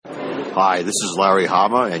Hi, this is Larry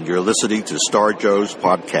Hama, and you're listening to Star Joe's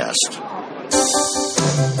podcast.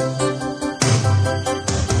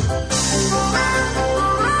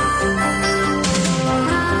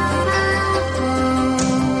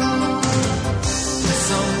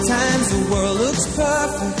 Sometimes the world looks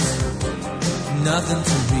perfect, nothing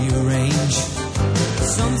to rearrange.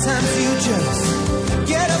 Sometimes you just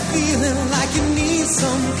get a feeling like you need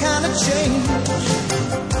some kind of change.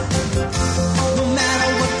 No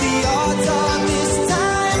matter what the odds are this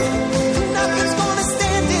time, nothing's gonna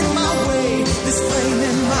stand in my way. This flame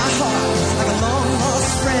in my heart, like a long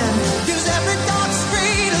lost friend, gives every dark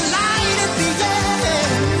street a light at the end.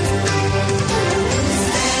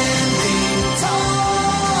 Standing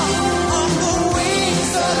tall on the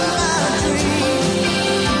wings of my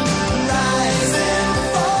dream, rise and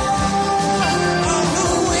fall on the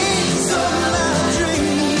wings of my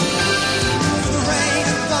dream. The rain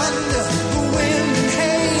and thunder, the wind and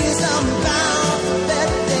haze, I'm bound for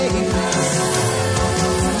better days.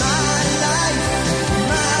 My life,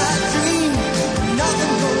 my dream,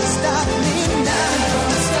 nothing gonna stop me now.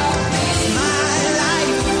 My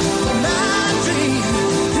life, my dream,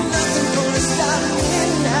 nothing gonna stop me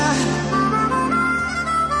now.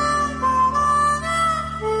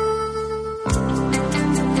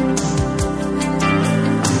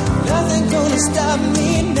 Nothing gonna stop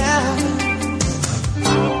me now.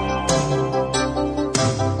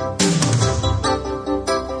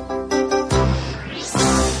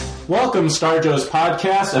 Welcome, Star Joe's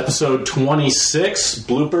podcast, episode 26,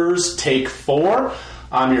 bloopers, take 4.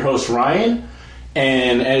 I'm your host, Ryan,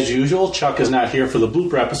 and as usual, Chuck is not here for the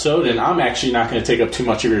blooper episode, and I'm actually not going to take up too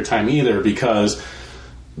much of your time either, because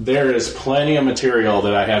there is plenty of material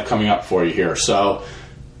that I have coming up for you here. So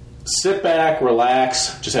sit back,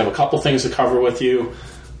 relax, just have a couple things to cover with you.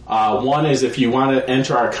 One is if you want to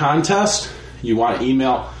enter our contest, you want to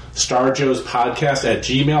email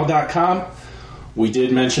starjoespodcast@gmail.com. We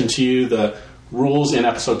did mention to you the rules in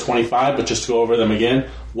episode 25, but just to go over them again,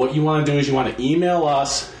 what you want to do is you want to email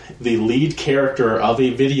us the lead character of a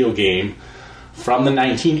video game from the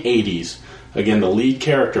 1980s. Again, the lead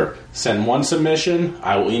character. Send one submission.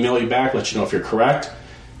 I will email you back, let you know if you're correct.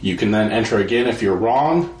 You can then enter again if you're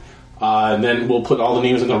wrong. And then we'll put all the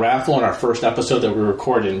names in the raffle in our first episode that we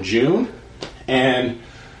record in June. And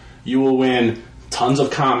you will win tons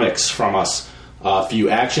of comics from us. A few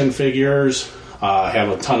action figures. Have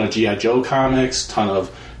a ton of G.I. Joe comics, ton of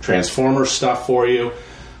Transformers stuff for you,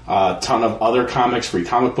 ton of other comics, free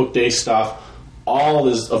comic book day stuff. All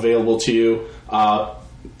is available to you.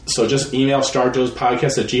 So just email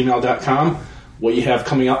starjoespodcast@gmail.com. What you have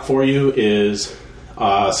coming up for you is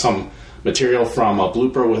some material from a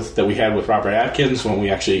blooper that we had with Robert Atkins when we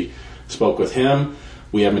actually spoke with him.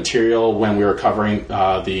 We have material when we were covering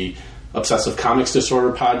the Obsessive Comics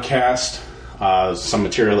Disorder podcast. Some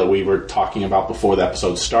material that we were talking about before the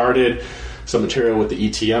episode started, some material with the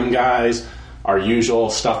ETM guys, our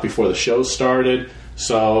usual stuff before the show started.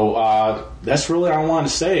 So that's really all I want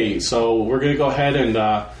to say. So we're going to go ahead and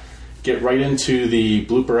get right into the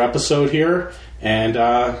blooper episode here and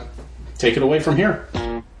take it away from here.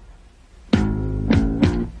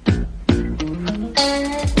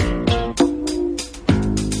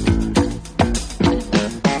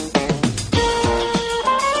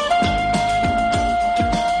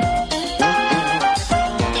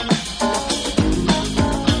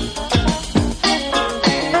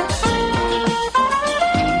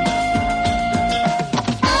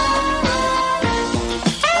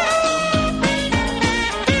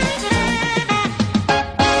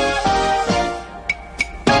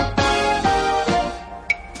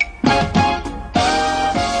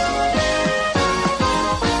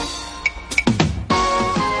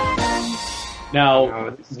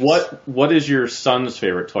 Now, what is your son's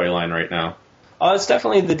favorite toy line right now? Oh, it's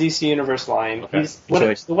definitely the DC Universe line. Okay.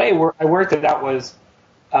 The way I worked it out was,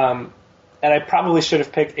 and I probably should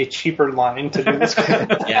have picked a cheaper line to do this with.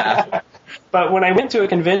 Yeah. But when I went to a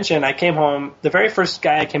convention, I came home, the very first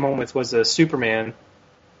guy I came home with was a Superman,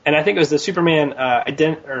 and I think it was the Superman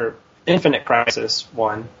Infinite Crisis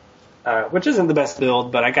one, which isn't the best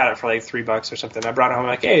build, but I got it for like $3 or something. I brought it home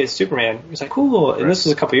like, hey, it's Superman. He was like, cool. And this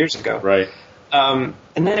was a couple years ago. Right. And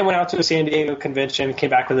then I went out to a San Diego convention, came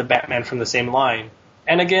back with a Batman from the same line.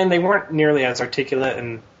 And again, they weren't nearly as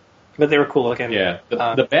articulate, but they were cool looking. Yeah. The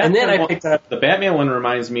Batman and then I picked up the Batman one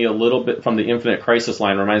reminds me a little bit from the Infinite Crisis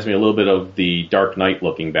line. Reminds me a little bit of the Dark Knight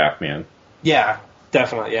looking Batman. Yeah,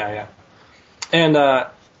 definitely. Yeah. And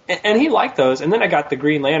he liked those. And then I got the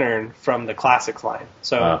Green Lantern from the Classics line.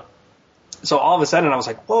 So all of a sudden I was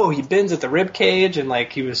like, whoa, he bends at the rib cage, and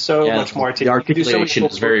like he was so much more articulate. The articulation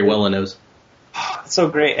is very well in those. it's so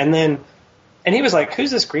great. And he was like,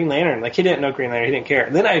 who's this Green Lantern? Like, he didn't know Green Lantern. He didn't care.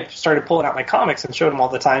 And then I started pulling out my comics and showed him all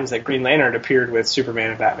the times that Green Lantern appeared with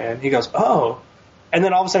Superman and Batman. He goes, oh. And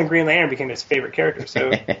then all of a sudden Green Lantern became his favorite character.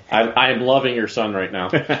 So I am loving your son right now.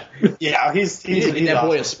 yeah, he's that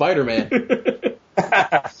boy awesome. a Spider-Man.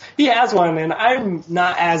 He has one, and I'm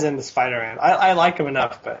not as into Spider-Man. I like him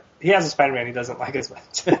enough, but he has a Spider-Man he doesn't like as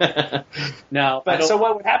much. Now, But so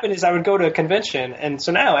what would happen is I would go to a convention, and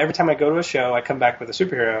so now every time I go to a show, I come back with a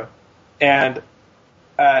superhero, and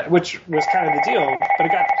which was kind of the deal. But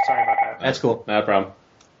it got sorry about that. That's cool. not a problem.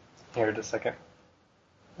 Here, just a second.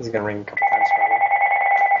 This is gonna ring a couple times probably.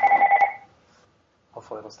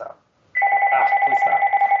 Hopefully it'll stop. Please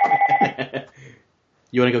stop.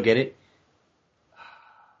 You want to go get it?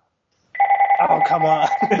 Oh, come on.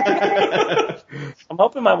 I'm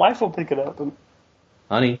hoping my wife will pick it up.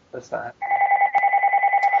 Honey. That's not.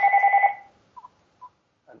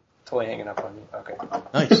 I'm totally hanging up on you. Okay.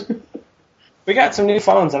 Nice. We got some new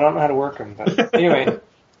phones. I don't know how to work them, but anyway.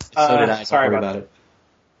 So did I. Sorry Don't worry about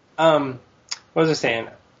it. What was I saying?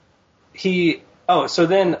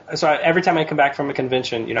 So every time I come back from a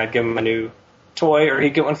convention, I'd give him a new toy, or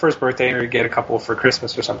he'd get one for his birthday, or he'd get a couple for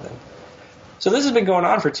Christmas or something. So this has been going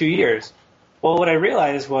on for 2 years. Well, what I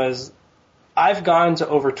realized was I've gone to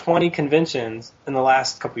over 20 conventions in the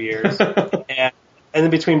last couple years, and then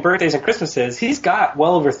between birthdays and Christmases, he's got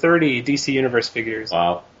well over 30 DC Universe figures.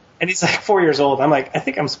 Wow. And he's like 4 years old. I'm like, I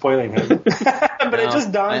think I'm spoiling him. But it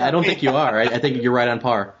just dawned I don't on me. think you are. I think you're right on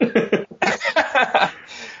par.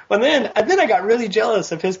 Well, then I got really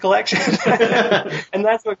jealous of his collection. And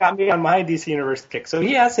that's what got me on my DC Universe kick. So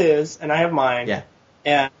he has his, and I have mine. Yeah.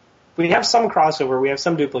 And we have some crossover. We have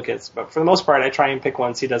some duplicates. But for the most part, I try and pick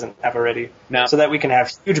ones he doesn't have already. Now- so that we can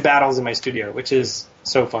have huge battles in my studio, which is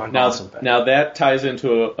so fun. Now that ties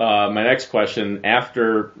into my next question.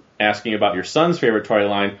 After asking about your son's favorite toy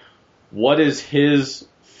line, what is his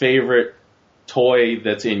favorite toy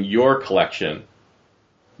that's in your collection,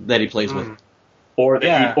 That he plays with. or that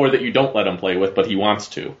Yeah. that you don't let him play with, but he wants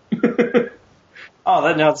to?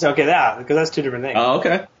 It's okay. Because that's two different things. Oh,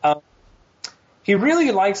 okay. He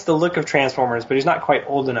really likes the look of Transformers, but he's not quite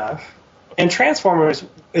old enough. And Transformers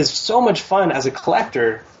is so much fun as a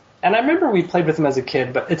collector. And I remember we played with him as a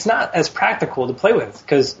kid, but it's not as practical to play with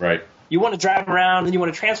because Right. you want to drive him around and you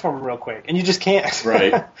want to transform him real quick, and you just can't.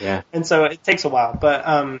 Right. Yeah. And so it takes a while. But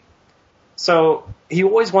so he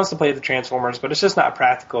always wants to play the Transformers, but it's just not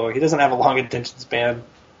practical. He doesn't have a long attention span.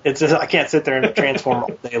 It's just, I can't sit there and transform all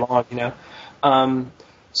day long,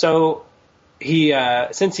 So he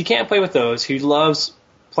since he can't play with those, he loves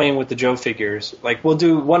playing with the Joe figures. Like, we'll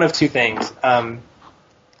do one of two things,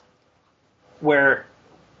 where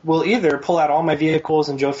we'll either pull out all my vehicles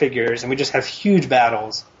and Joe figures, and we just have huge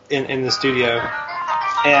battles in the studio.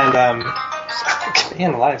 And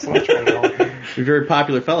man alive, someone trying to hold. You're a very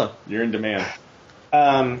popular fella. You're in demand.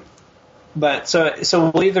 But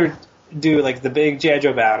so we'll either do like the big G.I.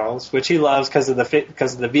 Joe battles, which he loves because of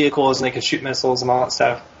the vehicles and they can shoot missiles and all that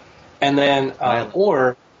stuff. And then,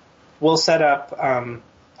 or we'll set up.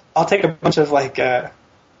 I'll take a bunch of like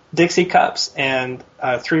Dixie cups and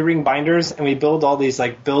 3-ring binders, and we build all these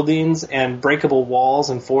like buildings and breakable walls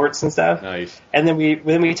and forts and stuff. Nice. And then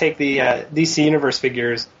we take the DC Universe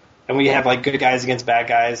figures, and we have like good guys against bad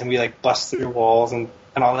guys, and we like bust through walls and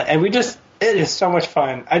all that. And it is so much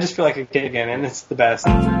fun. I just feel like a kid again, and it's the best.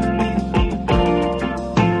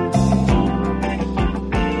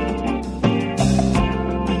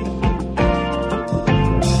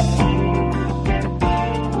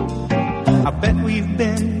 I bet we've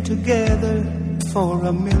been together for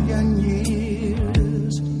 1,000,000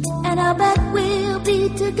 years. And I bet we'll be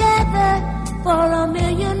together for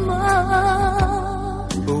 1,000,000 more.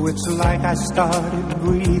 Oh, it's like I started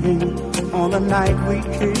breathing on the night we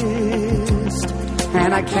kissed.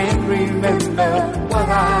 And I can't remember what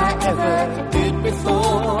I ever did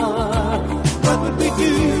before. What would we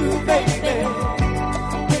do, baby,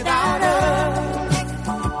 without us?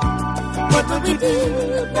 What would we do,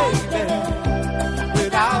 baby,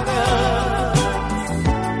 without us?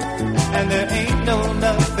 And there ain't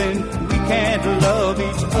nothing we can't love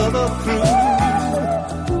each other through.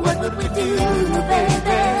 What would we do,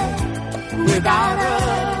 baby, without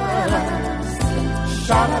us?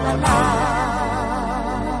 Sha-la-la-la.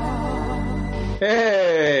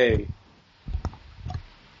 Hey.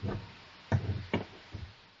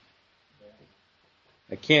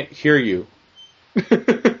 I can't hear you.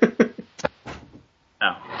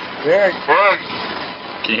 Now. Very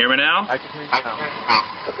Can you hear me now? I can hear you now.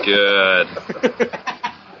 Good.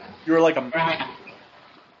 You were like a.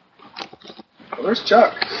 Where's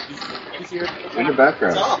Chuck? In the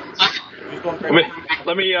background. going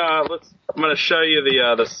crazy. I'm gonna show you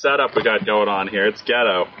the setup we got going on here. It's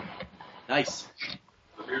ghetto. Nice.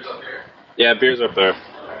 Yeah, beer's up there.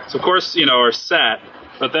 So of course, we're set.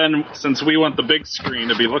 But then, since we want the big screen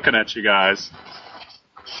to be looking at you guys,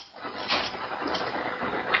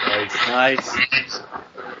 Nice.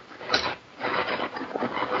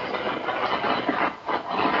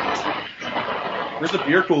 Where's the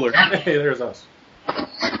beer cooler? Hey, there's us.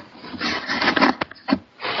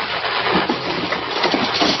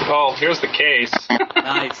 oh, here's the case.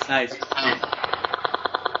 Nice.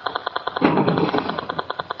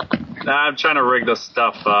 I'm trying to rig this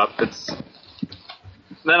stuff up.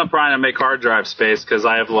 Then I'm trying to make hard drive space because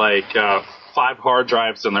I have like 5 hard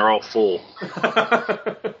drives and they're all full.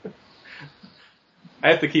 I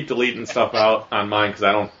have to keep deleting stuff out on mine because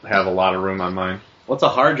I don't have a lot of room on mine. What's a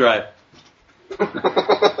hard drive?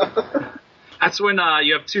 That's when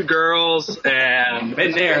you have 2 girls and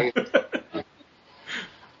Been there.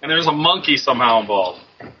 and there's a monkey somehow involved.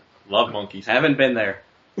 Love monkeys. Haven't been there.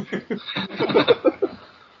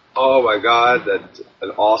 Oh my God, that's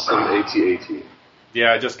an awesome AT-AT.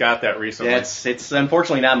 Yeah, I just got that recently. Yeah, it's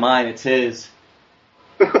unfortunately not mine. It's his.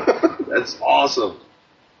 That's awesome.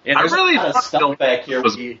 Yeah, there's I really a lot of thought stuff back here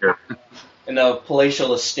in the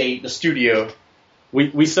palatial estate, the studio.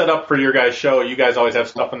 We set up for your guys' show. You guys always have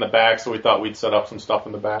stuff in the back, so we thought we'd set up some stuff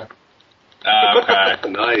in the back. Okay.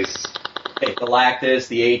 Nice. Okay, Galactus,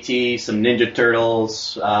 the AT, some Ninja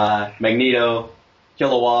Turtles, Magneto,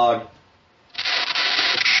 Kilowog.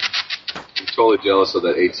 I'm totally jealous of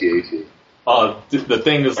that AT-AT. The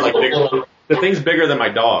thing is like bigger. The thing's bigger than my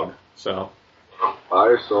dog. So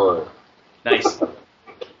I saw it. Nice.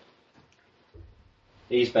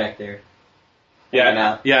 He's back there. Hanging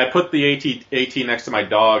out. yeah. I put the AT next to my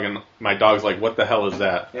dog, and my dog's like, "What the hell is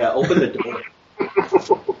that?" Yeah, open the door.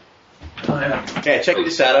 Yeah, check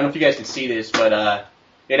this out. I don't know if you guys can see this, but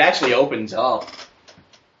it actually opens up.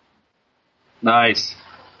 Nice.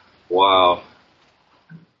 Wow.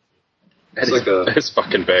 It's like a. It's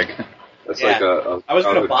fucking big. That's Yeah. like a. I was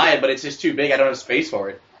going to buy it, but it's just too big. I don't have space for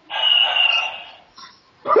it.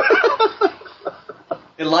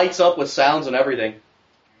 It lights up with sounds and everything.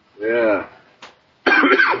 Yeah.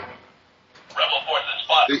 Rebel forces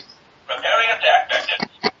spot. Preparing attack vector.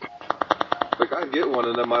 Like I get one,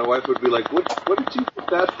 and then my wife would be like, "What did you get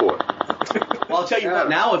that for?" Well, I'll tell you what,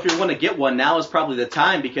 now if you want to get one, now is probably the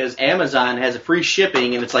time because Amazon has a free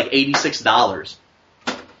shipping and it's like $86.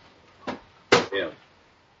 Yeah.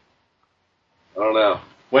 I don't know.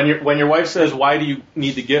 When your wife says, "Why do you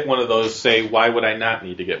need to get one of those?" say, "Why would I not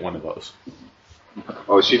need to get one of those?"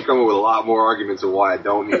 Oh, she'd come up with a lot more arguments of why I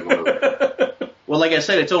don't need one of them. Well, like I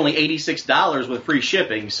said, it's only $86 with free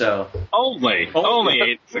shipping, so Only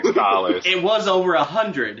 $86. it was over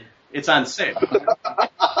 $100. It's on sale.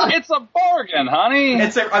 It's a bargain, honey.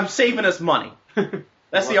 I'm saving us money.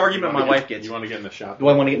 That's the argument my wife gets. You want to get in the shop? Do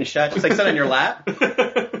I want to get in the shot? Just like sit on your lap?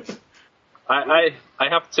 I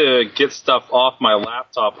have to get stuff off my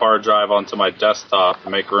laptop hard drive onto my desktop to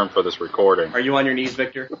make room for this recording. Are you on your knees,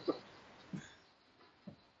 Victor?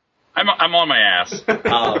 I'm on my ass.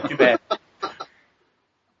 Oh, too bad.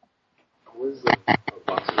 Where's the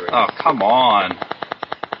box right Oh, come on.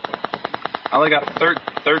 I only got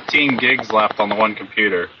 13 gigs left on the one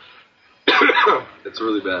computer. It's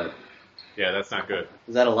really bad. Yeah, that's not good.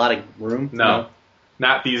 Is that a lot of room? No,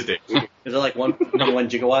 not these days. Is it like 1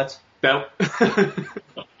 gigawatts? No.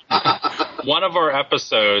 One of our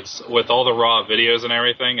episodes with all the raw videos and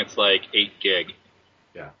everything, it's like 8 gig.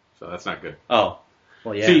 Yeah, so that's not good. Oh.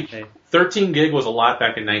 Well, yeah. See, Hey. 13 gig was a lot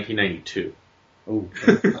back in 1992. Ooh.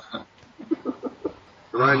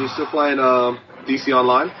 Ryan, you still playing DC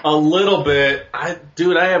Online? A little bit. I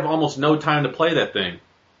have almost no time to play that thing.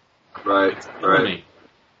 Right, Killing me.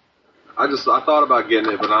 I thought about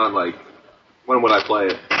getting it, but I'm like, when would I play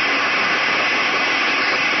it?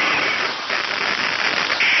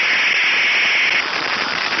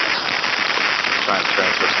 Trying to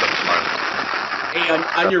transfer stuff to my...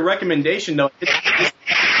 Hey, on your recommendation, though,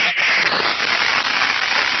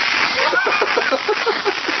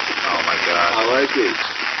 Oh my god. I like it.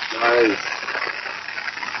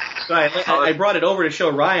 Nice. so I brought it over to show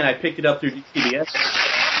Ryan. I picked it up through DCBS.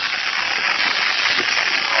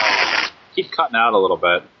 Keep cutting out a little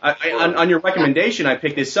bit. On your recommendation, I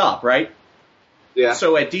picked this up, right? Yeah.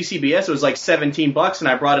 So at DCBS, it was like $17, and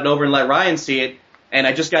I brought it over and let Ryan see it, and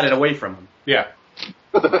I just got it away from him. Yeah.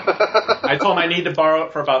 I told him I need to borrow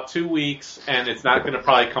it for about 2 weeks, and it's not going to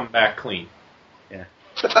probably come back clean. Yeah.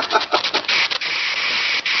 Are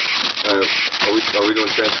we doing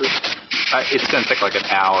transfer? It's going to take like an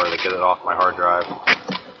hour to get it off my hard drive.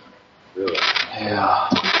 Really? Yeah.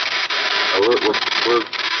 We're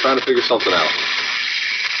trying to figure something out.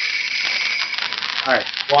 All right.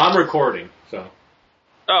 Well, I'm recording, so.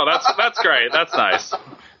 Oh, that's great. That's nice.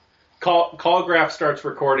 Callgraph starts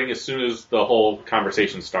recording as soon as the whole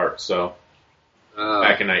conversation starts, so.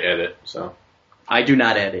 Back and I edit, so. I do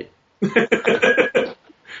not edit. He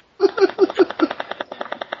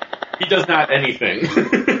does not anything.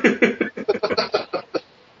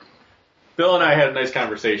 Bill and I had a nice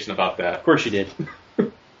conversation about that. Of course you did.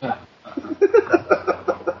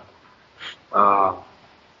 I'm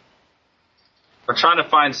trying to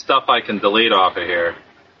find stuff I can delete off of here.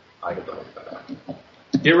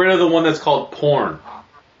 Get rid of the one that's called porn.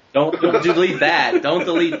 Don't delete that. Don't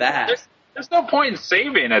delete that. There's no point in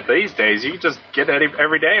saving it these days. You can just get it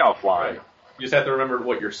every day offline. You just have to remember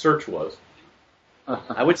what your search was.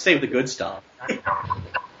 I would save the good stuff.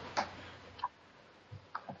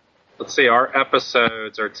 Let's see, our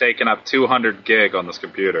episodes are taking up 200 gig on this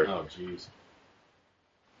computer. Oh, jeez.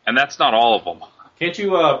 And that's not all of them. Can't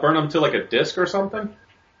you burn them to like a disk or something?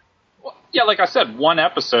 Well, yeah, like I said, one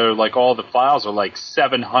episode, like all the files are like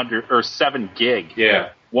 700 or 7 gig. Yeah.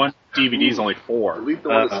 One DVD's only 4. Delete the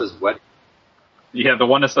one that says wedding. Yeah, the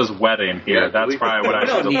one that says wedding here. Yeah, that's probably what I We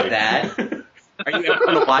should don't delete. need that. Are you ever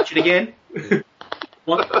going to watch it again?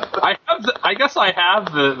 Well, I guess I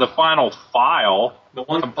have the final file, The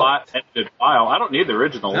one edited file. I don't need the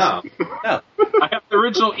originals. No. No. I have the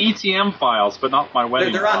original ETM files, but not my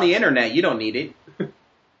wedding. They're on files. the internet. You don't need it.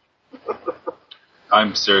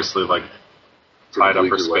 I'm seriously like tied up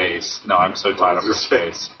for space. No, I'm so tied up for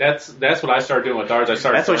space. That's what I started doing with ours.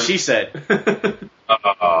 That's what she said.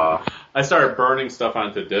 I started burning stuff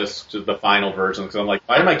onto discs, to the final version, because I'm like,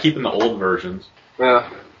 why am I keeping the old versions? Yeah.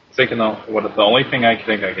 Thinking the only thing I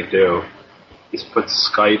think I could do is put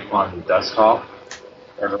Skype on the desktop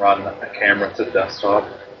or run a camera to the desktop.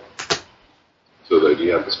 So that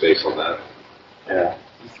you have the space on that. Yeah.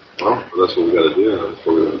 Well, that's what we got to do. That's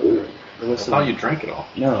what we're going to do. That's how you drank it all.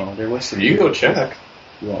 No, there was some. You can go check.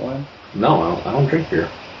 You want one? No, I don't drink beer.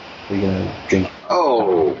 Are you going to drink?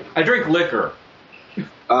 Oh. I drink liquor. Oh,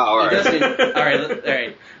 all right. All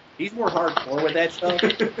right. He's more hardcore with that stuff.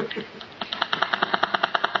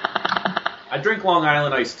 I drink Long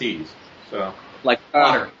Island iced teas. So Like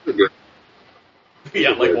water. yeah,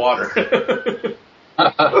 like water. Do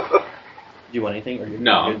you want anything? Or you're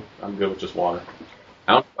No, good? I'm good with just water.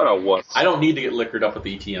 What a wuss. I don't need to get liquored up with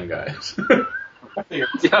the ETM guys. Yeah.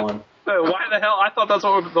 Why the hell? I thought that's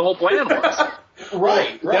what the whole plan was.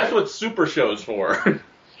 Right. That's what Super Show's for.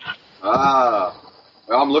 Well,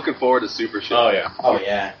 I'm looking forward to Super Show. Oh yeah. Oh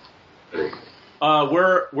yeah.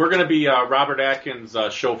 We're gonna be Robert Atkins'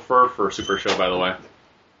 chauffeur for Super Show, by the way.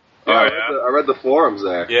 Yeah, Oh, I read the forums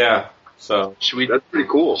there. Yeah. So That's pretty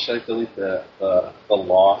cool. Should I delete the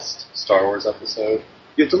Lost Star Wars episode?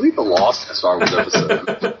 You delete the Lost Star Wars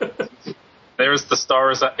episode. There's the Star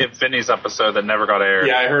Wars Infinity's episode that never got aired.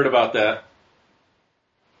 yeah, I heard about that.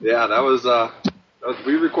 Yeah, that was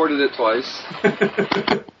we recorded it twice.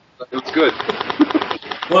 It was good.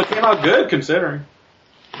 Well, it came out good considering.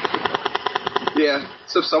 Yeah,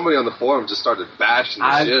 except somebody on the forum just started bashing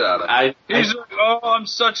the shit out of it. He's like, oh, I'm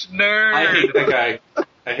such a nerd. I hate that guy.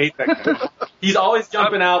 I hate that guy. He's always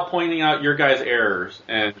jumping out, pointing out your guys' errors,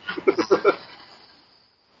 and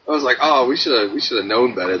I was like, oh, we should have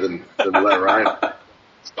known better than let Ryan.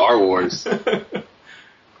 Star Wars. Okay,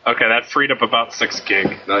 that freed up about 6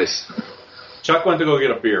 gig. Nice. Chuck went to go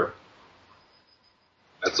get a beer.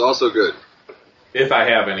 That's also good. If I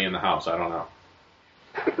have any in the house, I don't know.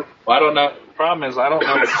 Well, I don't know. The problem is I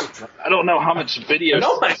don't know how much video. I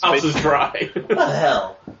know my house is dry. What the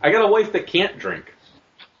hell? I got a wife that can't drink.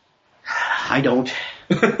 I don't.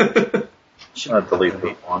 Should I delete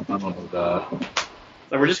this one? I don't know that.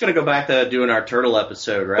 So we're just gonna go back to doing our turtle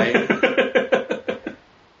episode, right?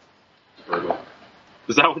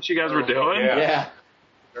 Is that what you guys were doing? Yeah.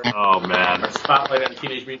 Oh man. Spotlight on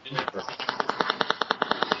Teenage Mutant Ninja Turtles.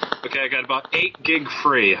 Okay, I got about 8 gig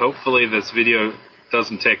free. Hopefully this video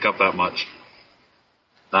doesn't take up that much.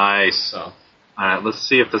 Nice. So Alright, let's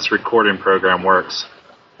see if this recording program works.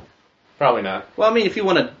 probably not. Well, I mean, if you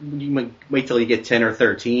want to wait till you get 10 or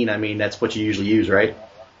 13, I mean, that's what you usually use, right?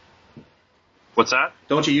 What's that?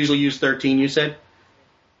 Don't you usually use 13, you said?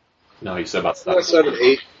 No, he said about 7,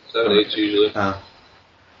 8. 7, 8 usually.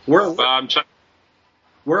 Where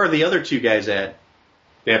are the other 2 guys at?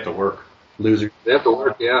 They have to work. Losers. They have to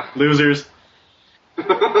work, yeah. Losers. That's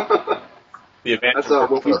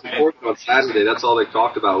what we recorded on Saturday. That's all they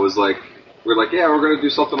talked about was like, we're like, yeah, we're going to do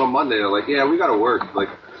something on Monday. They're like, yeah, we got to work. Like,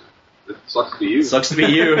 it sucks to be you. Sucks to be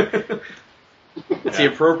you. It's the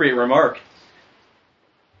appropriate remark.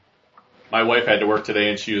 my wife had to work today,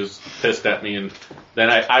 and she was pissed at me. And then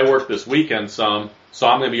I worked this weekend some, so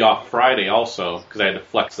I'm going to be off Friday also because I had to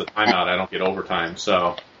flex the time out. I don't get overtime,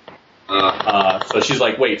 so. So she's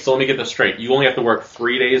like, wait, so let me get this straight. You only have to work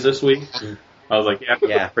 3 days this week? I was like, yeah.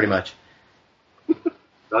 Yeah, pretty much.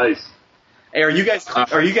 Nice. Hey, are you guys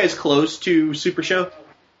close to Super Show?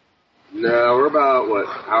 No, we're about,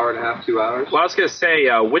 hour and a half, 2 hours? Well, I was going to say,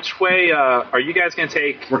 which way are you guys going to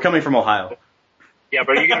take? We're coming from Ohio. Yeah,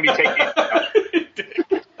 but are you going to be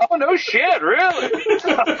taking... Oh, no shit, really?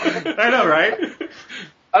 I know, right?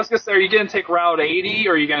 I was going to say, are you going to take Route 80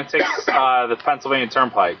 or are you going to take the Pennsylvania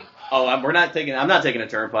Turnpike? Oh, I'm not taking a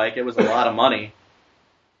turnpike. It was a lot of money.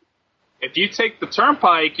 If you take the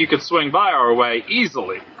Turnpike, you could swing by our way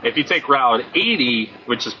easily. If you take Route 80,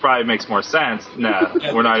 which is probably makes more sense, nah,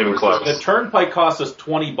 we're not even close. The Turnpike costs us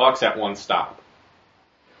 $20 at one stop.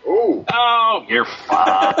 Oh. Oh, you're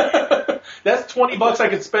fine. That's $20 I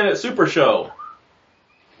could spend at Super Show.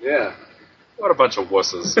 Yeah. What a bunch of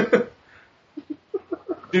wusses.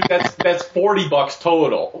 Dude, that's $40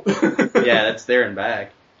 total. Yeah, that's there and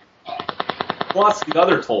back. Plus the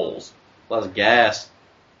other tolls. Plus gas.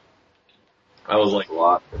 I was like, A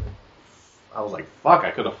lot. fuck,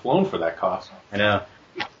 I could have flown for that cost. I know.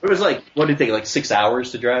 It was like, what did it take, like 6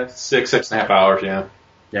 hours to drive? 6.5 hours, yeah.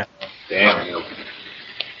 Yeah. Damn.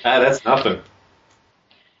 That's nothing.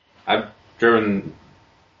 I've driven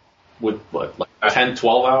with, like 10,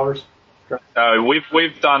 12 hours?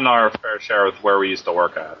 We've done our fair share with where we used to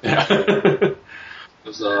work at. Yeah. It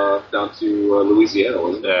was down to Louisiana,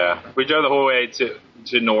 wasn't it? Yeah. We drove the whole way to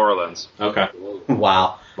New Orleans. Okay.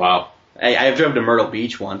 Wow. Wow. I drove to Myrtle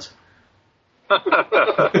Beach once.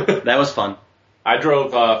 That was fun. I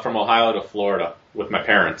drove from Ohio to Florida with my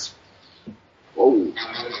parents. Whoa.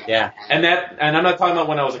 Yeah. And I'm not talking about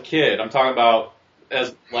when I was a kid. I'm talking about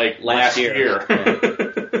as like last year.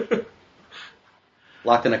 Yeah.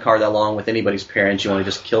 Locked in a car that long with anybody's parents, you want to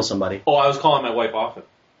just kill somebody. Oh, I was calling my wife off it.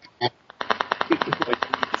 I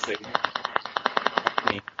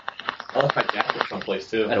left my jacket someplace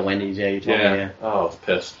too. At a Wendy's, yeah, you told me, yeah. Oh, I was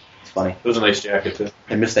pissed. It's funny. It was a nice jacket too.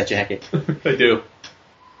 I miss that jacket. I do.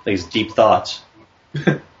 These deep thoughts.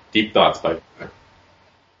 Deep thoughts, by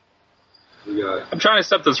We got I'm trying to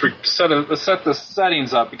set the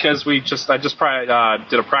settings up because I just probably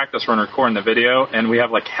did a practice run recording the video and we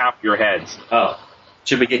have like half your heads. Oh.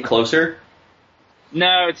 Should we get closer?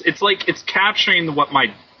 No, it's like it's capturing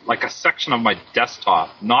a section of my desktop,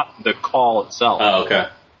 not the call itself. Oh, okay.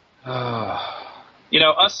 You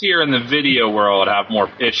know, us here in the video world have more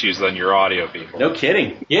issues than your audio people. No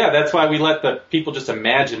kidding. Yeah, that's why we let the people just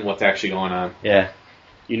imagine what's actually going on. Yeah.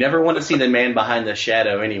 You never want to see the man behind the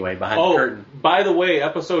shadow anyway, behind the curtain. By the way,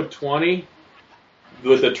 episode 20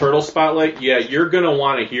 with the turtle spotlight, yeah, you're going to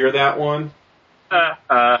want to hear that one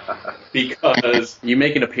because you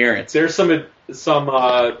make an appearance. There's some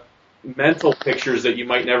mental pictures that you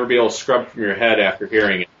might never be able to scrub from your head after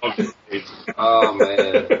hearing it. Oh,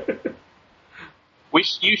 man.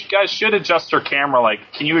 You guys should adjust your camera.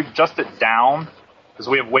 Like, can you adjust it down? Because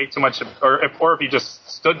we have way too much. Or if you just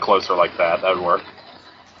stood closer like that, that would work.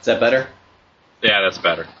 Is that better? Yeah, that's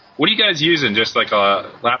better. What are you guys using? Just like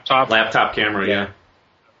a laptop? Laptop camera, yeah.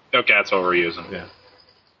 Okay, that's what we're using. Yeah.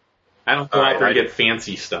 I don't go out there and get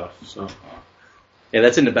fancy stuff. So. Yeah,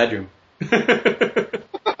 that's in the bedroom.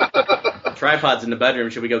 Tripod's in the bedroom.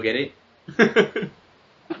 Should we go get it?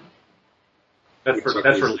 That's for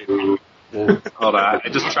later. Hold on, I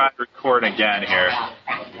just tried recording again here.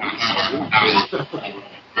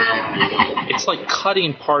 It's like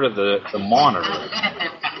cutting part of the monitor.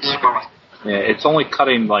 Yeah, it's only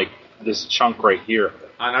cutting like this chunk right here.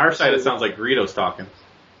 On our side, it sounds like Greedo's talking.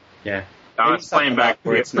 Yeah. Now it's playing back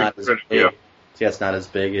where it's not as big. See, it's not as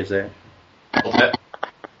big, is it? Well, that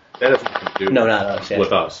has nothing to do not us. Yeah.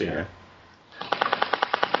 with us, yeah.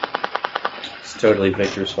 It's totally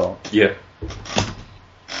Victor's fault. Yeah.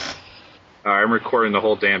 I'm recording the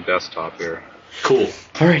whole damn desktop here. Cool.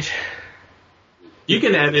 All right. You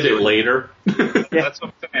can edit it later. That's what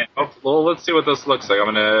I'm saying. Oh, well, let's see what this looks like.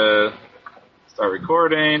 I'm going to start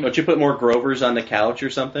recording. Don't you put more Grovers on the couch or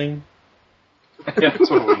something? Yeah, that's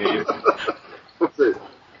what we need. What's it?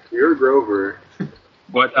 You're Grover.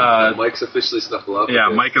 What? Mike's officially Snuffleupagus. Yeah,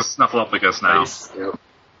 Mike is Snuffleupagus now. Nice. Yep.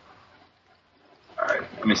 All right,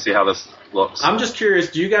 let me see how this looks. I'm just curious,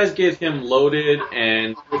 do you guys get him loaded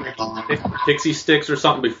and pixie sticks or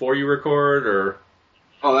something before you record, or?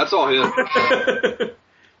 Oh, that's all him.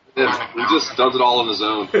 Yeah, he just does it all on his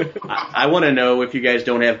own. I want to know, if you guys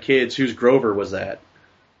don't have kids, whose Grover was that?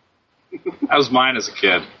 That was mine as a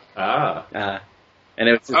kid. Ah. And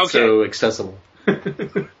it's Okay. so accessible.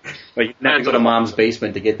 But you have to go to Mom's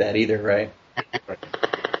basement to get that either, right?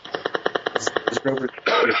 Is Grover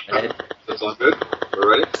head? That's all good? We're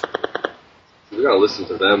ready? We gotta listen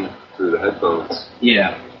to them through the headphones.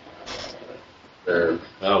 Yeah. And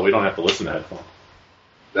Oh, we don't have to listen to headphones.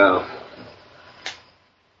 now.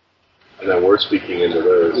 And then we're speaking into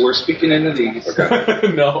those. We're speaking into these.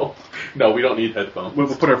 Okay. No, we don't need headphones.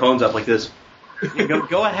 We'll put our phones up like this.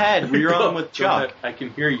 Go ahead. You're on with Go Chuck. ahead. I can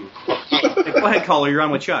hear you. Go ahead, caller. You're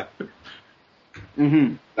on with Chuck.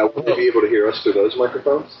 Mm-hmm. Now, would they be able to hear us through those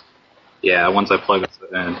microphones? Yeah, once I plug us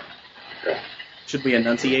in. Okay. Should we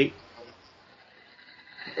enunciate?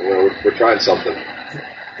 We're trying something.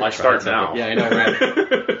 I start now. Yeah, I know,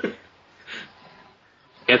 right?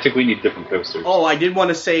 I think we need different posters. Oh, I did want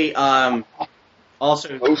to say, also,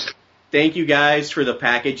 Post. thank you guys for the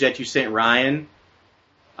package that you sent Ryan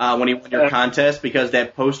when he won your contest, because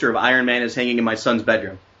that poster of Iron Man is hanging in my son's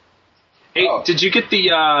bedroom. Hey, Oh. did you get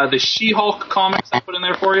the She-Hulk comics I put in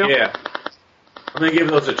there for you? Yeah. I'm gonna give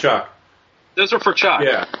those to Chuck. Those are for Chuck.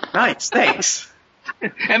 Yeah. Nice, thanks.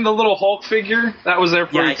 And the little Hulk figure, that was there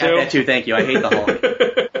for Yeah, you I got too? that too, thank you. I hate the Hulk.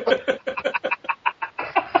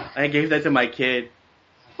 I gave that to my kid.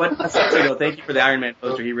 But seriously though, thank you for the Iron Man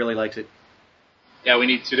poster. He really likes it. Yeah, we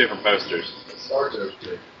need 2 different posters. Star Wars.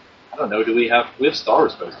 I don't know, we have Star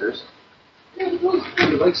Wars posters. Yeah, we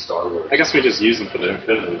really like Star Wars. I guess we just use them for the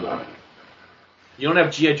Infinity War. You don't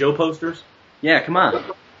have G.I. Joe posters? Yeah, come on.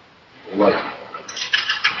 What?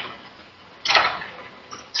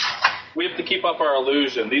 We have to keep up our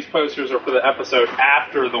illusion. These posters are for the episode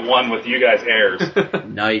after the one with you guys airs.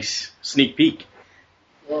 Nice. Sneak peek.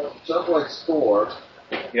 Well, Chuck likes Thor.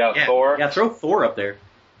 Yeah, Thor. Yeah, throw Thor up there.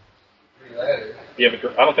 You have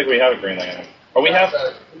I don't think we have a Green Lantern. Oh, we have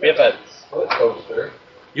that. Split poster.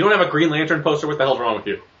 You don't have a Green Lantern poster? What the hell's wrong with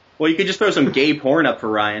you? Well, you could just throw some gay porn up for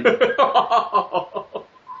Ryan. Damn.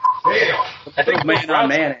 I think man on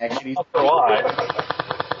man action. Why?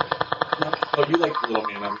 Oh, you like the little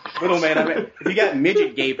man. Little man, I mean, if you got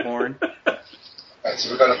midget gay porn, Alright,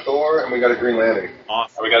 so we got a Thor and we got a Green Lantern.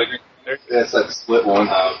 Awesome. We got a Green Lantern. Yeah, it's that split one.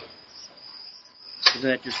 isn't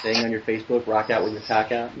that your thing on your Facebook? Rock out with your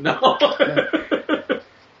cock out. No.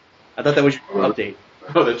 I thought that was your update.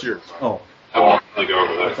 Oh, that's yours. Oh, I won't really go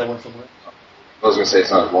over looks that. like one somewhere. I was gonna say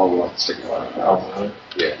it's not as long, we want to stick it on.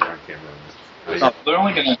 Yeah. I can't remember. They're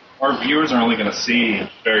only gonna. Our viewers are only gonna see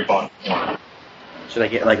very bottom corner. Should I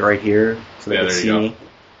get like right here so they Yeah, can there you see go. me?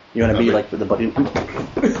 You want to be like the buddy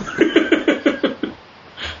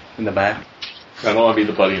in the back? I don't want to be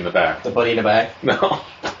the buddy in the back. The buddy in the back. No.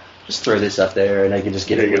 Just throw this up there, and I can just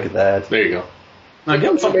get There a you look go. at that. There you go. Now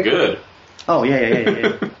give him something good. Oh yeah.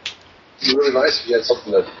 It'd be really nice if you had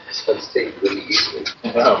something that dispense tape really easily.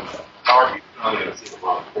 Our viewers are only gonna see the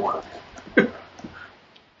bottom corner.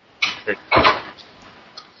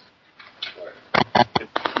 I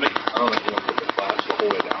don't know if you want to put the flash the whole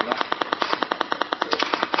way down there.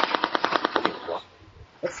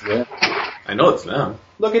 That's good. I know it's them.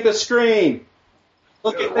 Look at the screen.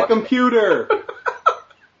 Look at the computer.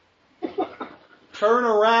 Turn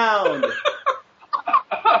around.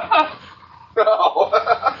 No.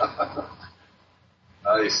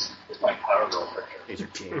 Nice. It's my Power Girl picture. These are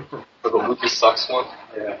cheap. For the Lucas Sucks one?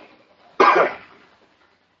 Yeah. I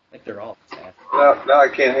think they're all sad. Now I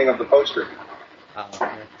can't hang up the poster.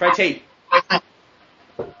 Try tape.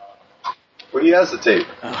 Well, he has the tape.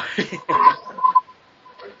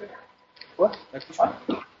 What?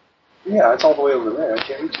 Yeah, it's all the way over there. I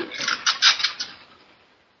can't reach it.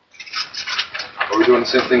 Are we doing the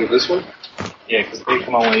same thing with this one? Yeah, because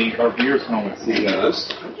our viewers can only see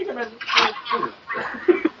this. It's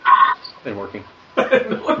been working. I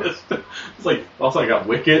noticed. It's like, also I got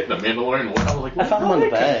Wicket, The Mandalorian, and I was like, I found them on the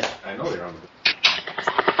bed. I know they're on the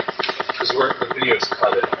Because the video's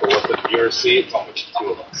cut it, but what the viewers see, it's only 2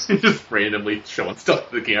 of us. just randomly showing stuff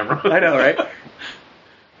to the camera. I know, right?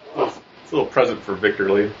 It's a little present for Victor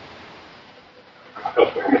Lee.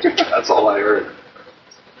 That's all I heard.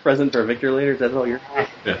 Present for Victor later. Is that all you're?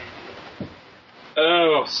 Yeah.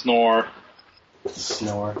 Oh, snore.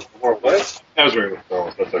 Snore. Or what? That was very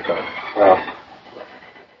withdrawal, that's okay.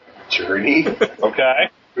 Journey? Okay.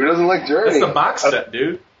 Who doesn't like Journey? That's the box set,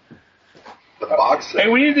 dude. The box set. Hey,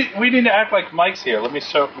 we need to act like Mike's here. Let me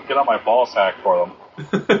get on my ball sack for them.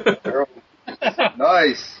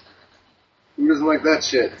 Nice. Who doesn't like that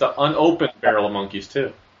shit? It's an unopened Barrel of Monkeys,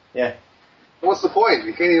 too. Yeah. What's the point?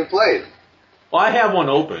 You can't even play it. Well, I have one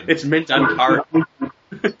open. It's mint on card.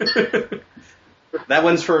 That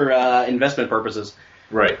one's for investment purposes.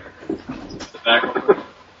 Right. The back one.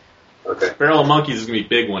 Okay. Barrel of Monkeys is going to be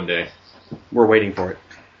big one day. We're waiting for it.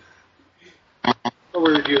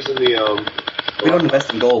 We're using the We don't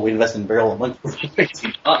invest in gold. We invest in barrel of money.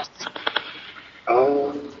 Us.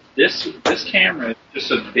 Um, This camera is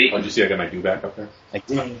just a bait. Oh, did you see I got my do back up there?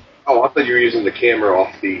 oh, I thought you were using the camera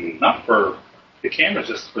off the... Not for the camera's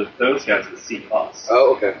just for those guys to see us.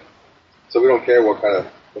 Oh, okay. So we don't care what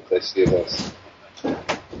they see of us.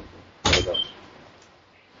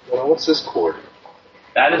 Well, what's this cord?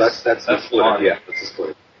 That is That's the cord. fine. Yeah, that's this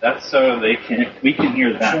cord. That's so we can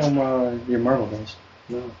hear Show that. them your Marvel guys.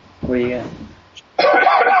 No. What do you got?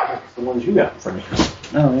 That's the ones you got from me.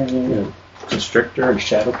 Oh, yeah. Constrictor and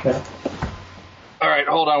Shadow Cat. All right,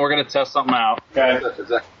 hold on. We're gonna test something out. Okay. That's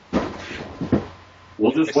exactly.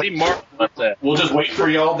 We'll just See wait. Mark. That's it. We'll just wait for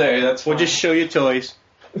you all day. That's We'll fine. just show you toys.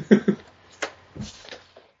 They're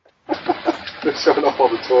showing off all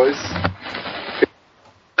the toys.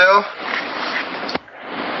 Bill,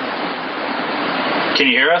 Can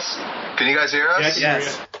you hear us? can you guys hear us?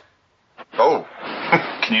 Yes. Oh,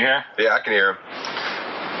 Can you hear? yeah, I can hear him.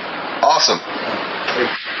 Awesome.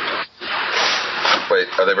 Wait,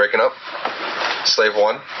 are they breaking up? Slave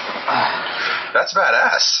 1? That's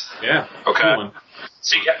badass. Yeah. Okay. Good one.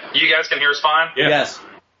 So you guys can hear us fine? Yeah. Yes.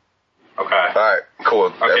 Okay. Alright, cool.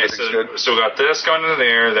 Okay, Everything's good. so we got this going into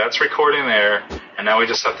there, that's recording there, and now we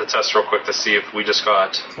just have to test real quick to see if we just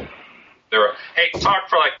got there. Hey, talk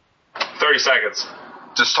for like 30 seconds.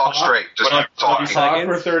 Just talk straight. Just What- keep talking. Talk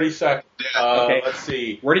for 30 seconds. Yeah. Okay. Let's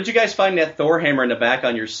see. Where did you guys find that Thor hammer in the back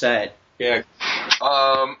on your set? Yeah.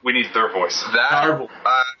 We need their voice. That Marvel.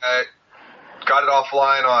 I got it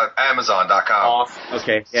offline on Amazon.com. Awesome.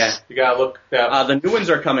 Okay, yeah. You gotta look that. The new ones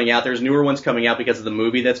are coming out. There's newer ones coming out because of the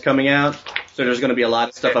movie that's coming out. So there's going to be a lot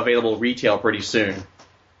of stuff available retail pretty soon.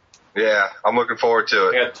 Yeah, I'm looking forward to I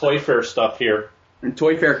it. got Toy Fair stuff here. And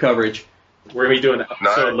Toy Fair coverage. We're gonna be doing an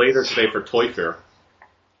episode Nice. later today for Toy Fair,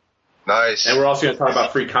 Nice. and we're also gonna talk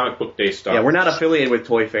about free comic book day stuff. Yeah, we're not affiliated with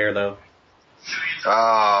Toy Fair though.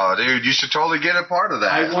 Oh, dude, you should totally get a part of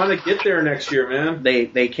that. I want to get there next year, man.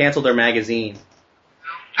 They canceled their magazine.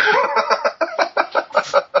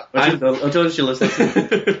 Don't you listen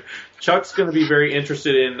to? Chuck's going to be very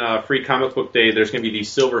interested in free comic book day. There's going to be the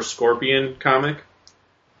Silver Scorpion comic.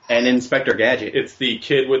 And Inspector Gadget. It's the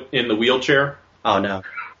kid in the wheelchair. Oh no.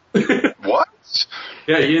 What?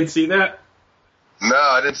 Yeah, you didn't see that? No,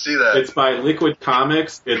 I didn't see that. It's by Liquid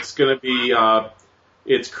Comics. It's going to be.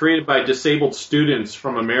 It's created by disabled students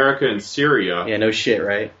from America and Syria, Yeah, no shit,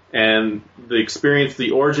 right? and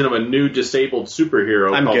the origin of a new disabled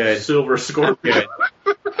superhero I'm called good. Silver Scorpion.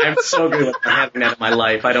 I'm so good with having that in my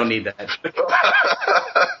life. I don't need that.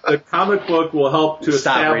 The comic book will help to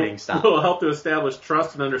Stop reading, stop. will help to establish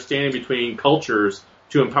trust and understanding between cultures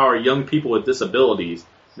to empower young people with disabilities.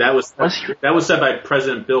 That was said by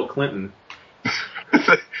President Bill Clinton.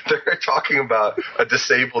 They're talking about a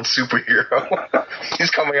disabled superhero. He's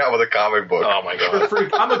coming out with a comic book. Oh my For god. free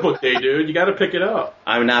comic book day, dude. You got to pick it up.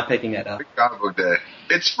 I'm not picking that up. Comic book day.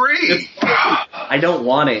 It's free. I don't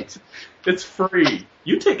want it. It's free.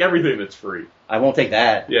 You take everything that's free. I won't take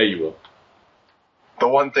that. Yeah, you will. The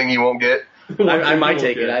one thing you won't get. I might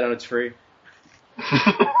take it. I don't. It's free.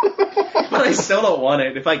 But I still don't want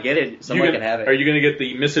it. If I get it, someone can have Are it. you going to get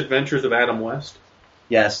the Misadventures of Adam West?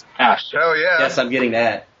 Yes. Ash. Hell yeah. Yes, I'm getting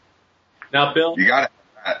that. Now, Bill, You got it.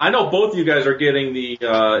 I know both of you guys are getting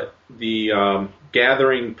the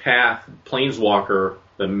Gathering Path Planeswalker,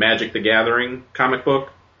 the Magic the Gathering comic book.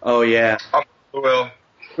 Oh yeah. Well,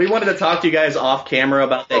 We wanted to talk to you guys off camera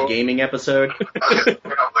about that Oh. gaming episode.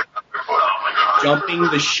 Jumping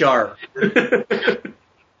the shark.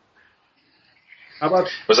 How about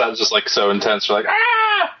Was that just like so intense? You're like,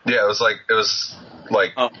 ah! yeah, it was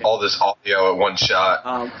like Okay. all this audio at one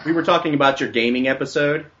shot. We were talking about your gaming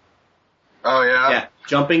episode. Oh yeah. Yeah.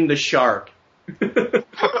 Jumping the shark.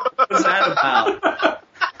 What's that about?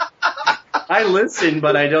 I listen,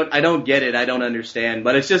 but I don't get it. I don't understand.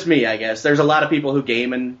 But it's just me, I guess. There's a lot of people who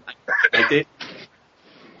game and I liked it.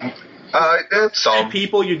 It's some. And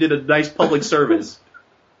people, you did a nice public service.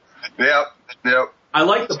 Yep. I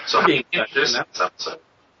like the game This section. episode.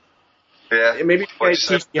 Yeah. Maybe you guys What'd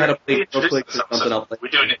teach me how to play Introduce Netflix this or something. episode. I'll play. We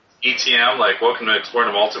do an ETM, like Welcome to Explore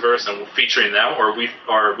the Multiverse, and we're featuring them, or we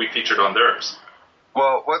featured on theirs.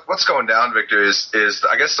 Well, what's going down, Victor, is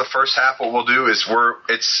I guess the first half what we'll do is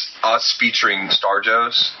it's us featuring Star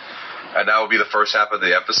Joes, and that will be the first half of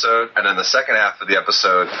the episode, and then the second half of the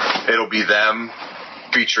episode it'll be them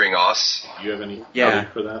featuring us. Do you have any Yeah.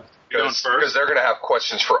 for that? Going first? Because they're going to have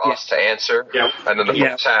questions for us to answer, Yeah. and then the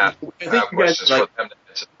Yeah. first half I think have you guys, questions like- for them to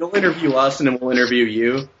answer. You'll interview us, and then we'll interview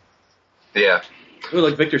you. Yeah. Ooh,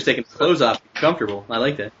 look, Victor's taking his clothes off. Comfortable. I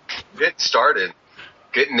like that. Getting started.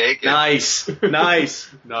 Getting naked. Nice. Nice.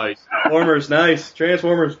 Nice. Transformers, nice.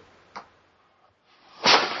 Transformers.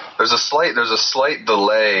 There's a slight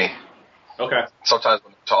delay. Okay. Sometimes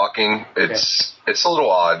when I'm talking, it's a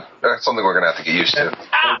little odd. That's something we're gonna have to get used to.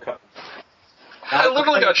 I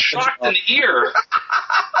literally got shocked in the ear.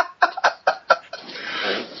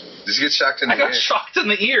 Did you get shocked in the I got ear? shocked in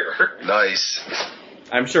the ear. Nice.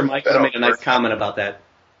 I'm sure Mike would have made a nice comment about that.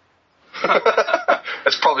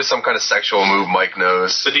 That's probably some kind of sexual move Mike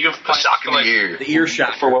knows. So do you have The plans shock for, in the like, ear. The ear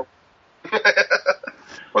shock. for what?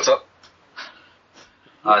 What's up?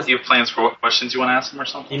 Do you have plans for what questions you want to ask him or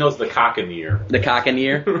something? He knows the cock in the ear. The cock in the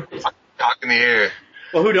ear? Cock in the ear.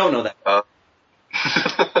 Well, who don't know that? Huh?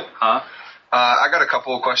 I got a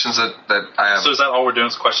couple of questions that I have. So is that all we're doing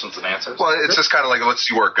is questions and answers? Well, it's just kind of like, let's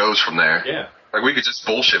see where it goes from there. Yeah. Like, we could just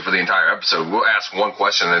bullshit for the entire episode. We'll ask one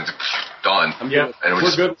question and it's done. Yeah. And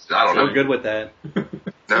We're good. I don't know. We're good with that.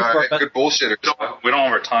 No, all right, good bullshitters. We don't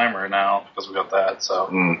have our timer now because we got that. So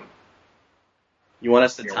You want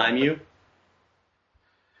us to time you?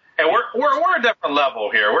 hey, we're a different level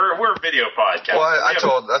here. We're a video podcast.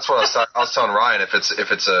 Well, that's what I was telling Ryan. If it's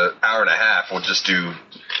an hour and a half, we'll just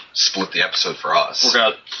split the episode for us. We're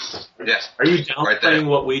gonna. Yes. Are you Right there. downplaying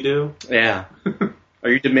what we do? Yeah. Are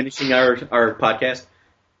you diminishing our podcast?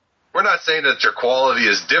 We're not saying that your quality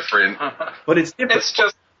is different. But it's different.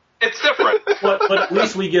 It's different. But at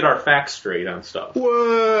least we get our facts straight on stuff.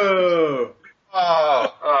 Whoa!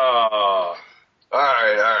 Oh. All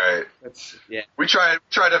right. Yeah. We try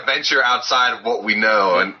to venture outside of what we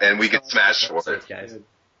know, and we get smashed for it. Guys.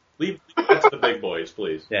 Leave that to the big boys,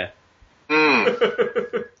 please. Yeah.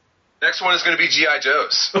 Next one is going to be G.I.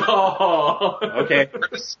 Joe's. Oh. Okay. We're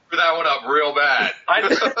going to screw that one up real bad.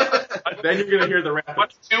 Then you're going to hear the rap. I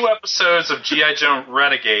watched 2 episodes of G.I. Joe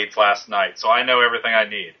Renegades last night, so I know everything I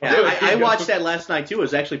need. Yeah, I watched that last night too. It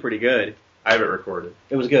was actually pretty good. I have it recorded.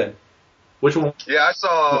 It was good. Which one? Yeah, I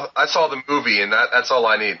saw the movie, and that's all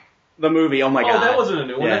I need. The movie. Oh my god. Oh, that wasn't a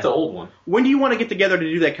new one. Yeah. That's an old one. When do you want to get together to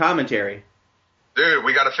do that commentary? Dude,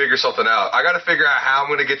 we got to figure something out. I got to figure out how I'm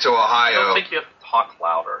going to get to I don't Ohio think you have to talk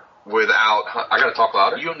louder. without. I got to talk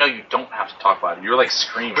louder. You don't have to talk louder. You're like